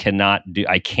 we cannot do,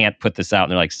 I can't put this out.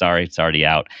 And they're like, sorry, it's already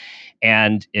out.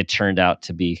 And it turned out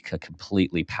to be a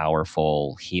completely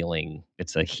powerful healing.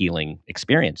 It's a healing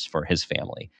experience for his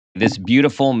family. This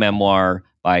beautiful memoir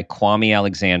by Kwame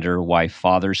Alexander, Why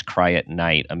Fathers Cry at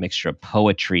Night, a mixture of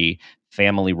poetry,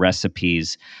 family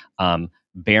recipes,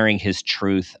 bearing his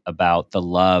truth about the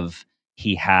love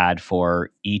he had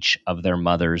for each of their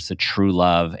mothers, the true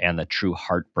love and the true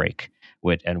heartbreak,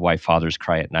 and Why Fathers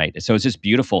Cry at Night. So it's just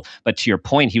beautiful. But to your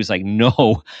point, he was like,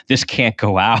 no, this can't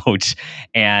go out.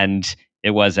 And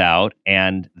it was out.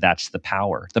 And that's the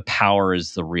power. The power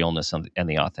is the realness and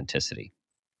the authenticity.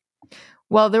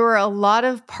 Well, there were a lot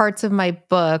of parts of my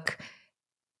book.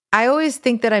 I always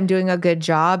think that I'm doing a good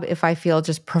job if I feel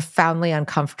just profoundly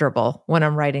uncomfortable when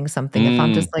I'm writing something. If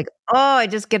I'm just like, oh, I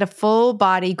just get a full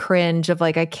body cringe of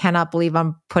I cannot believe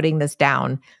I'm putting this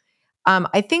down.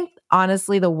 I think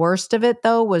honestly, the worst of it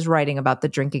though was writing about the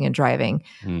drinking and driving.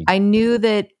 I knew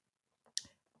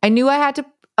I had to,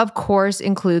 of course,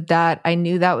 include that. I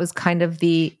knew that was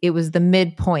it was the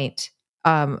midpoint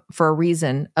for a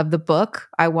reason of the book.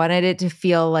 I wanted it to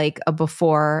feel like a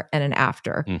before and an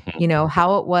after,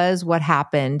 how it was, what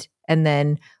happened, and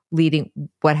then leading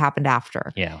what happened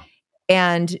after. Yeah.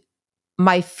 And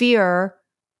my fear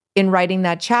in writing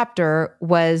that chapter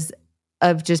was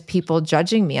of just people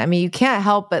judging me. I mean, you can't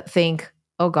help but think,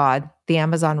 oh God, the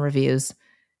Amazon reviews.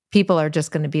 People are just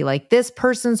going to be like, this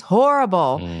person's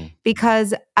horrible.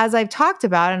 Because as I've talked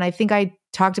about, and I think I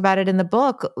talked about it in the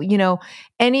book,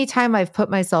 anytime I've put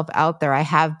myself out there, I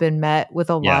have been met with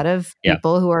a lot of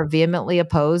people who are vehemently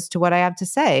opposed to what I have to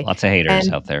say. Lots of haters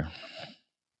out there.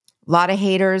 A lot of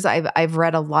haters. I've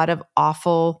read a lot of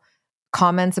awful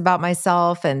comments about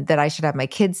myself and that I should have my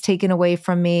kids taken away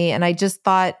from me. And I just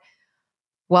thought,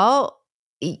 well,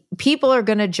 people are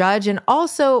going to judge. And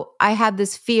also I had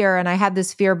this fear, and I had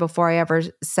this fear before I ever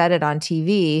said it on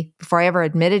TV, before I ever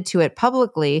admitted to it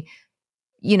publicly.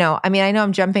 I know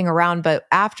I'm jumping around, but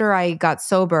after I got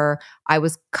sober, I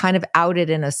was kind of outed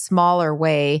in a smaller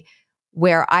way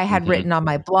where I had written on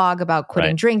my blog about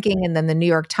quitting drinking, and then the New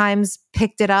York Times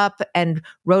picked it up and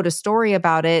wrote a story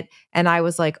about it. And I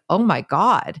was like, oh my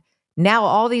God, now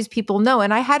all these people know.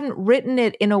 And I hadn't written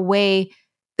it in a way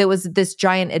that was this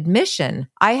giant admission.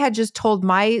 I had just told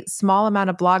my small amount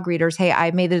of blog readers, hey,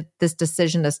 I made this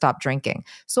decision to stop drinking.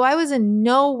 So I was in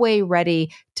no way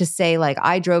ready to say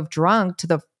I drove drunk to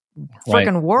the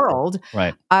freaking world.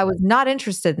 Right. I was not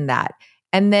interested in that.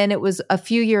 And then it was a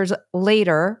few years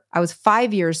later, I was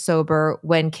 5 years sober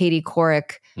when Katie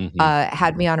Couric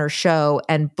had me on her show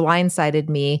and blindsided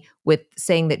me with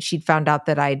saying that she'd found out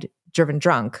that I'd driven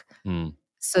drunk.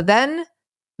 So then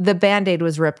the Band-Aid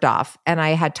was ripped off, and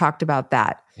I had talked about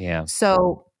that. Yeah.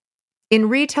 So in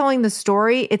retelling the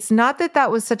story, it's not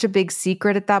that was such a big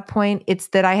secret at that point. It's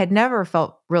that I had never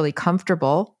felt really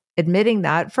comfortable admitting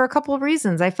that for a couple of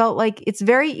reasons. I felt like it's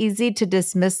very easy to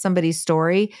dismiss somebody's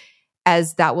story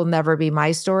as that will never be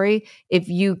my story. If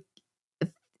you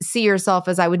see yourself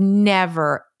as I would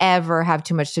never, ever have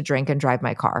too much to drink and drive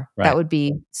my car. Right. That would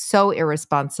be so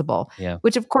irresponsible,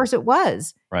 which of course it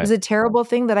was. Right. It was a terrible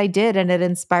thing that I did, and it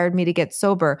inspired me to get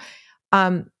sober.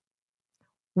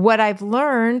 What I've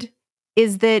learned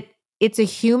is that it's a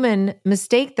human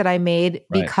mistake that I made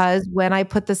because when I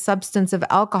put the substance of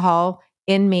alcohol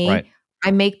in me, I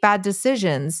make bad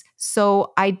decisions.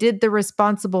 So I did the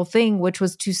responsible thing, which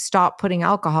was to stop putting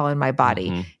alcohol in my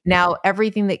body. Now,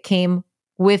 everything that came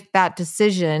with that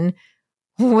decision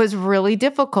was really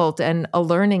difficult and a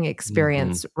learning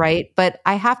experience, right? But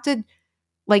I have to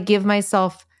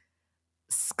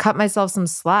cut myself some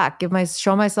slack,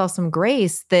 show myself some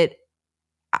grace that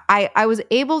I was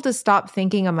able to stop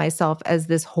thinking of myself as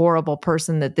this horrible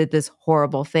person that did this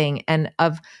horrible thing, and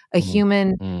of a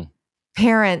human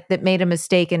parent that made a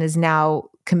mistake and is now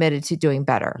committed to doing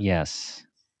better. Yes.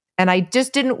 And I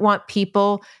just didn't want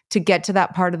people to get to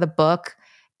that part of the book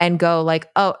and go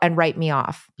oh, and write me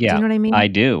off. Yeah, do you know what I mean? I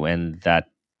do. And that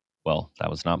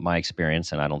was not my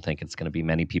experience, and I don't think it's going to be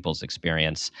many people's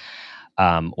experience.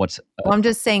 Well, I'm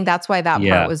just saying that's why that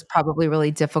part was probably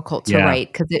really difficult to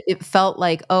write, because it felt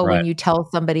like, when you tell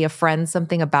somebody, a friend,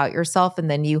 something about yourself, and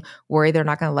then you worry they're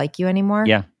not going to like you anymore.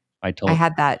 Yeah, I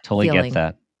had that totally feeling. get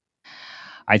that.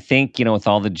 I think, with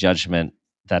all the judgment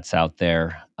that's out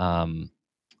there,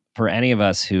 for any of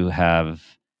us who have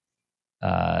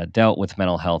dealt with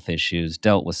mental health issues,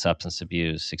 dealt with substance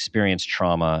abuse, experienced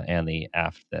trauma and the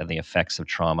effects of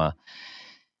trauma,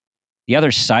 the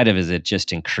other side of it is it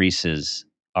just increases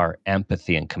our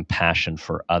empathy and compassion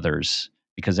for others.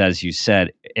 Because as you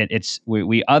said,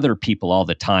 we other people all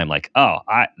the time, like,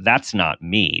 that's not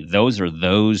me. Those are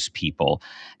those people.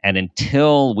 And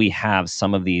until we have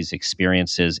some of these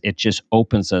experiences, it just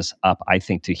opens us up, I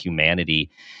think, to humanity,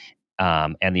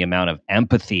 and the amount of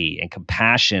empathy and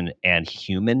compassion and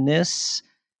humanness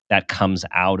that comes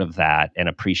out of that, and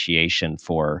appreciation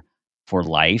for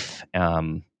life.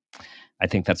 I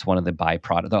think that's one of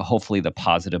the hopefully the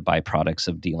positive byproducts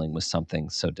of dealing with something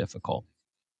so difficult.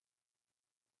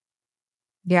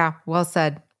 Yeah, well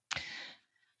said.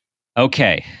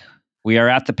 Okay, we are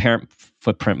at the parent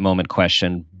footprint moment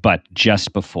question, but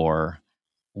just before,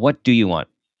 what do you want?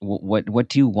 What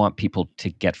do you want people to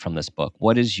get from this book?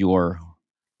 What is your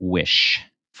wish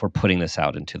for putting this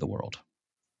out into the world?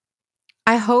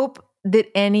 I hope that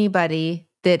anybody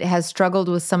that has struggled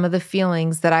with some of the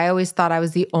feelings that I always thought I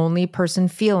was the only person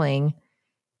feeling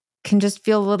can just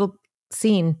feel a little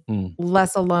seen,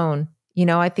 less alone.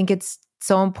 I think it's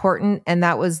so important. And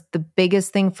that was the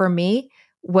biggest thing for me,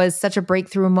 was such a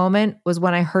breakthrough moment, was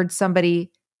when I heard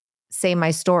somebody say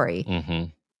my story. Mm-hmm.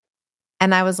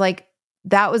 And I was like,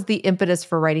 that was the impetus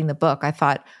for writing the book. I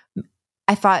thought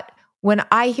when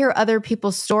I hear other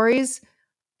people's stories,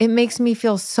 it makes me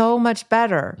feel so much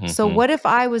better. Mm-hmm. So what if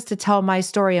I was to tell my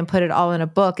story and put it all in a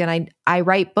book? And I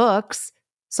write books.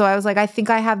 So I was like, I think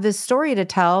I have this story to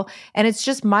tell, and it's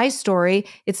just my story.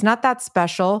 It's not that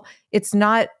special. It's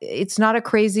not a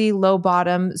crazy low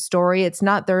bottom story.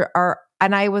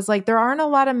 And I was like, there aren't a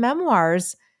lot of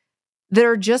memoirs that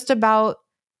are just about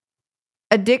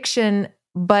addiction,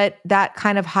 but that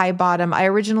kind of high bottom. I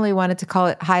originally wanted to call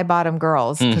it High Bottom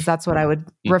Girls, because that's what I would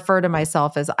refer to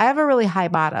myself as. I have a really high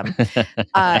bottom.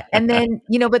 And then,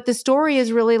 but the story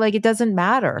is really like, it doesn't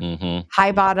matter. Mm-hmm.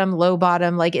 High bottom, low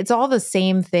bottom, like it's all the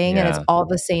same thing, and it's all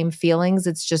the same feelings.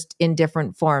 It's just in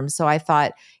different forms. So I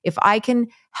thought, if I can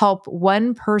help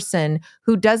one person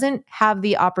who doesn't have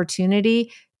the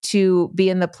opportunity to be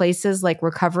in the places like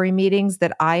recovery meetings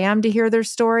that I am to hear their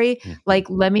story, like,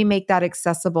 let me make that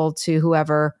accessible to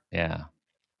whoever. Yeah.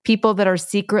 People that are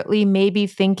secretly maybe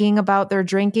thinking about their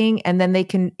drinking, and then they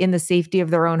can, in the safety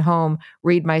of their own home,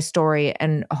 read my story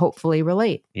and hopefully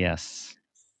relate. Yes.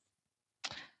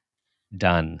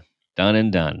 Done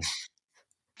and done.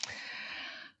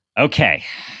 Okay.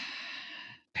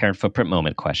 Parent footprint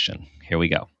moment question. Here we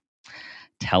go.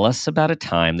 Tell us about a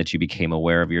time that you became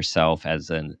aware of yourself as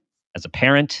a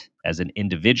parent, as an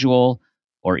individual,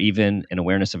 or even an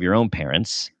awareness of your own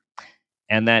parents,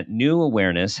 and that new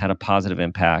awareness had a positive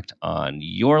impact on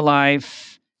your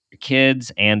life, your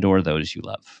kids, and or those you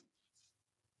love.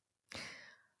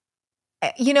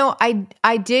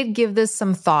 I did give this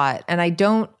some thought, and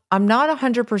I'm not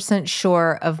 100%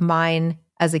 sure of mine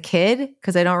as a kid,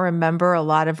 because I don't remember a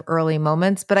lot of early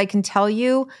moments, but I can tell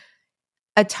you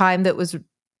a time that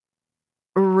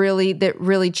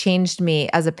really changed me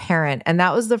as a parent. And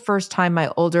that was the first time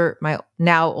my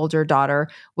now older daughter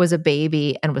was a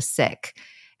baby and was sick.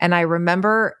 And I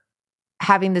remember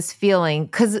having this feeling,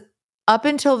 because up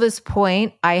until this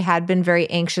point, I had been very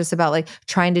anxious about like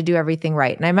trying to do everything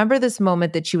right. And I remember this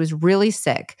moment that she was really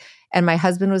sick, and my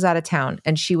husband was out of town,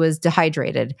 and she was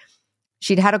dehydrated.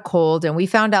 She'd had a cold, and we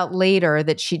found out later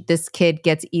that this kid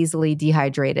gets easily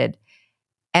dehydrated.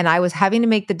 And I was having to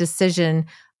make the decision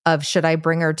of, should I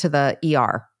bring her to the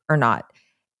ER or not?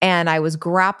 And I was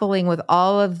grappling with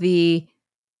all of the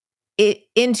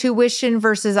intuition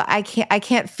versus I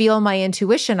can't feel my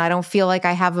intuition. I don't feel like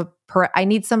I have I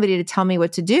need somebody to tell me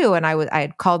what to do. And I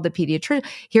had called the pediatrician.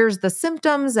 Here's the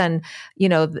symptoms. And,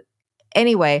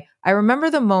 anyway, I remember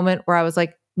the moment where I was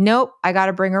like, nope, I got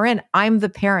to bring her in. I'm the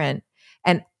parent,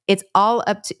 and it's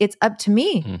up to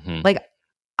me. Mm-hmm. Like,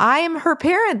 I am her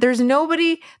parent. There's no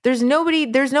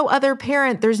other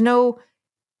parent.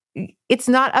 It's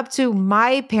not up to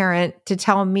my parent to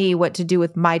tell me what to do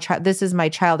with my child. This is my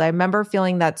child. I remember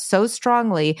feeling that so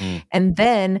strongly. And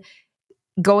then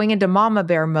going into mama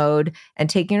bear mode and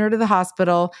taking her to the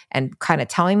hospital and kind of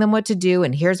telling them what to do.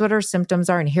 And here's what her symptoms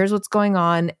are, and here's what's going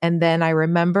on. And then I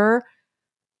remember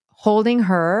holding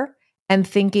her and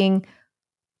thinking,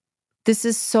 this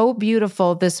is so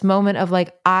beautiful, this moment of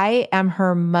like, I am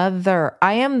her mother.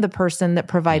 I am the person that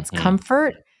provides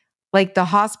comfort. Like the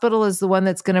hospital is the one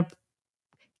that's going to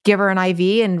give her an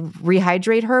IV and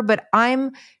rehydrate her. But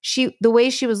the way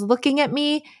she was looking at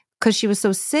me, because she was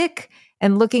so sick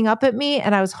and looking up at me,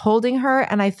 and I was holding her,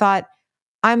 and I thought,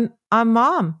 I'm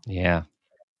mom. Yeah.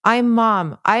 I'm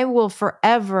mom. I will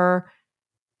forever.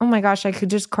 Oh my gosh, I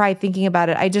could just cry thinking about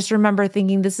it. I just remember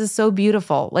thinking, this is so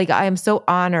beautiful. Like, I am so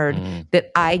honored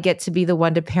that I get to be the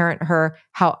one to parent her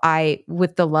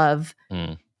with the love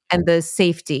and the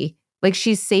safety. Like,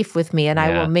 she's safe with me, and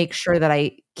I will make sure that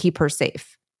I keep her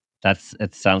safe.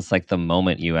 It sounds like the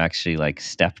moment you actually like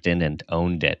stepped in and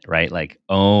owned it, right? Like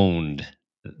owned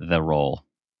the role,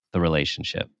 the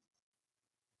relationship.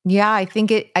 Yeah, I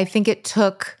think it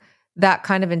took that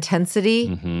kind of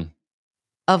intensity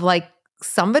of like,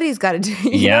 somebody's got to do,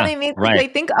 you know what I mean? Right. Like,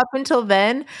 I think up until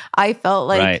then I felt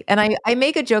like, and I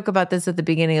make a joke about this at the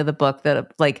beginning of the book,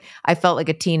 that like, I felt like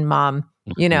a teen mom,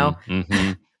 you know,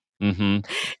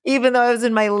 even though I was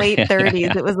in my late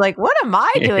 30s, it was like, what am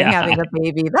I doing having a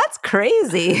baby? That's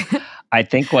crazy. I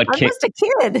think I'm just a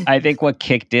kid. I think what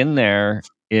kicked in there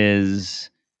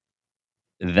is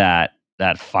that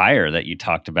fire that you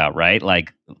talked about, right?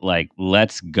 Like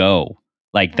let's go.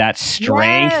 Like that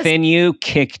strength in you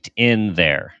kicked in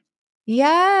there.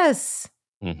 Yes.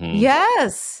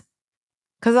 Yes.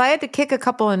 Because I had to kick a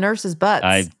couple of nurses' butts.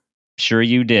 I'm sure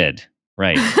you did.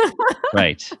 Right.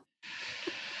 Right.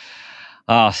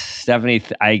 Oh,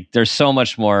 Stefanie, there's so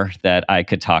much more that I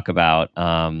could talk about.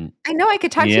 I know I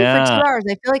could talk to you for 2 hours.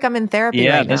 I feel like I'm in therapy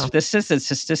right now. This is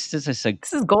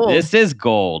gold. This is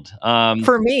gold.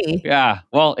 For me. Yeah.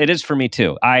 Well, it is for me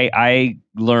too. I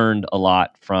learned a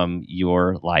lot from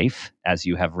your life as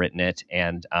you have written it.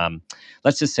 And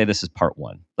let's just say this is part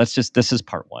one. This is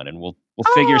part one, and we'll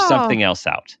figure something else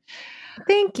out.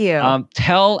 Thank you.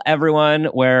 Tell everyone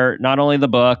where not only the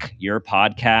book, your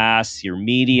podcasts, your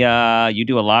media, you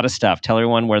do a lot of stuff. Tell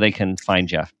everyone where they can find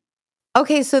you.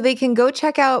 Okay, so they can go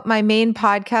check out my main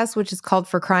podcast, which is called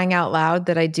For Crying Out Loud,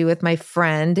 that I do with my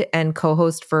friend and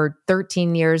co-host for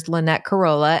 13 years, Lynette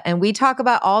Carolla. And we talk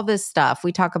about all this stuff.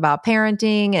 We talk about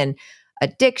parenting and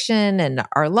addiction and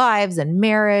our lives and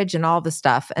marriage and all the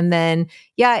stuff. And then,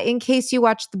 in case you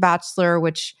watch The Bachelor,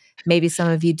 which maybe some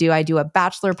of you do, I do a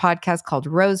Bachelor podcast called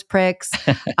Rose Pricks.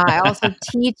 I also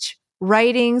teach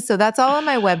writing. So that's all on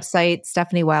my website,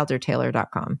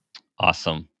 StefanieWilder-Taylor.com.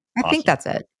 Awesome. I think that's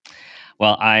it.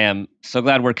 Well, I am so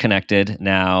glad we're connected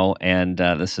now. And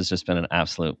this has just been an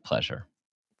absolute pleasure.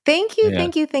 Thank you.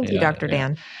 Thank you, Dr.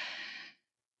 Dan.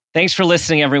 Thanks for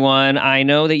listening, everyone. I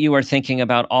know that you are thinking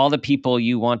about all the people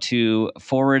you want to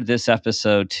forward this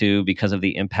episode to because of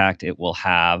the impact it will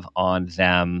have on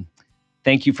them.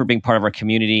 Thank you for being part of our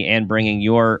community and bringing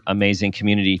your amazing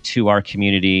community to our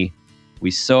community.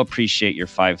 We so appreciate your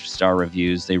 5-star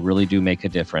reviews. They really do make a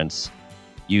difference.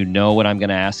 You know what I'm going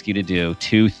to ask you to do.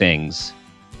 2 things.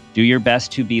 Do your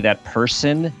best to be that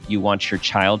person you want your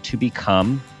child to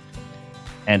become,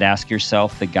 and ask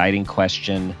yourself the guiding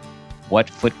question, what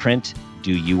footprint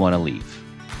do you want to leave?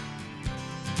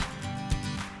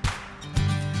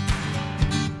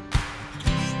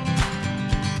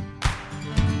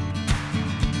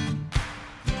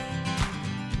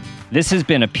 This has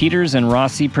been a Peters and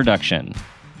Rossi production.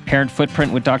 Parent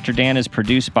Footprint with Dr. Dan is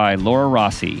produced by Laura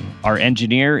Rossi. Our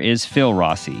engineer is Phil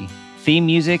Rossi. Theme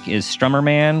music is Strummer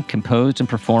Man, composed and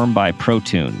performed by Pro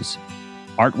Tunes.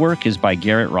 Artwork is by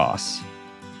Garrett Ross.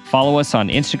 Follow us on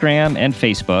Instagram and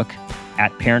Facebook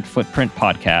at Parent Footprint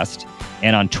Podcast,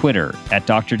 and on Twitter at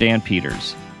Dr. Dan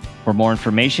Peters. For more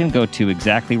information, go to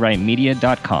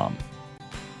exactlyrightmedia.com.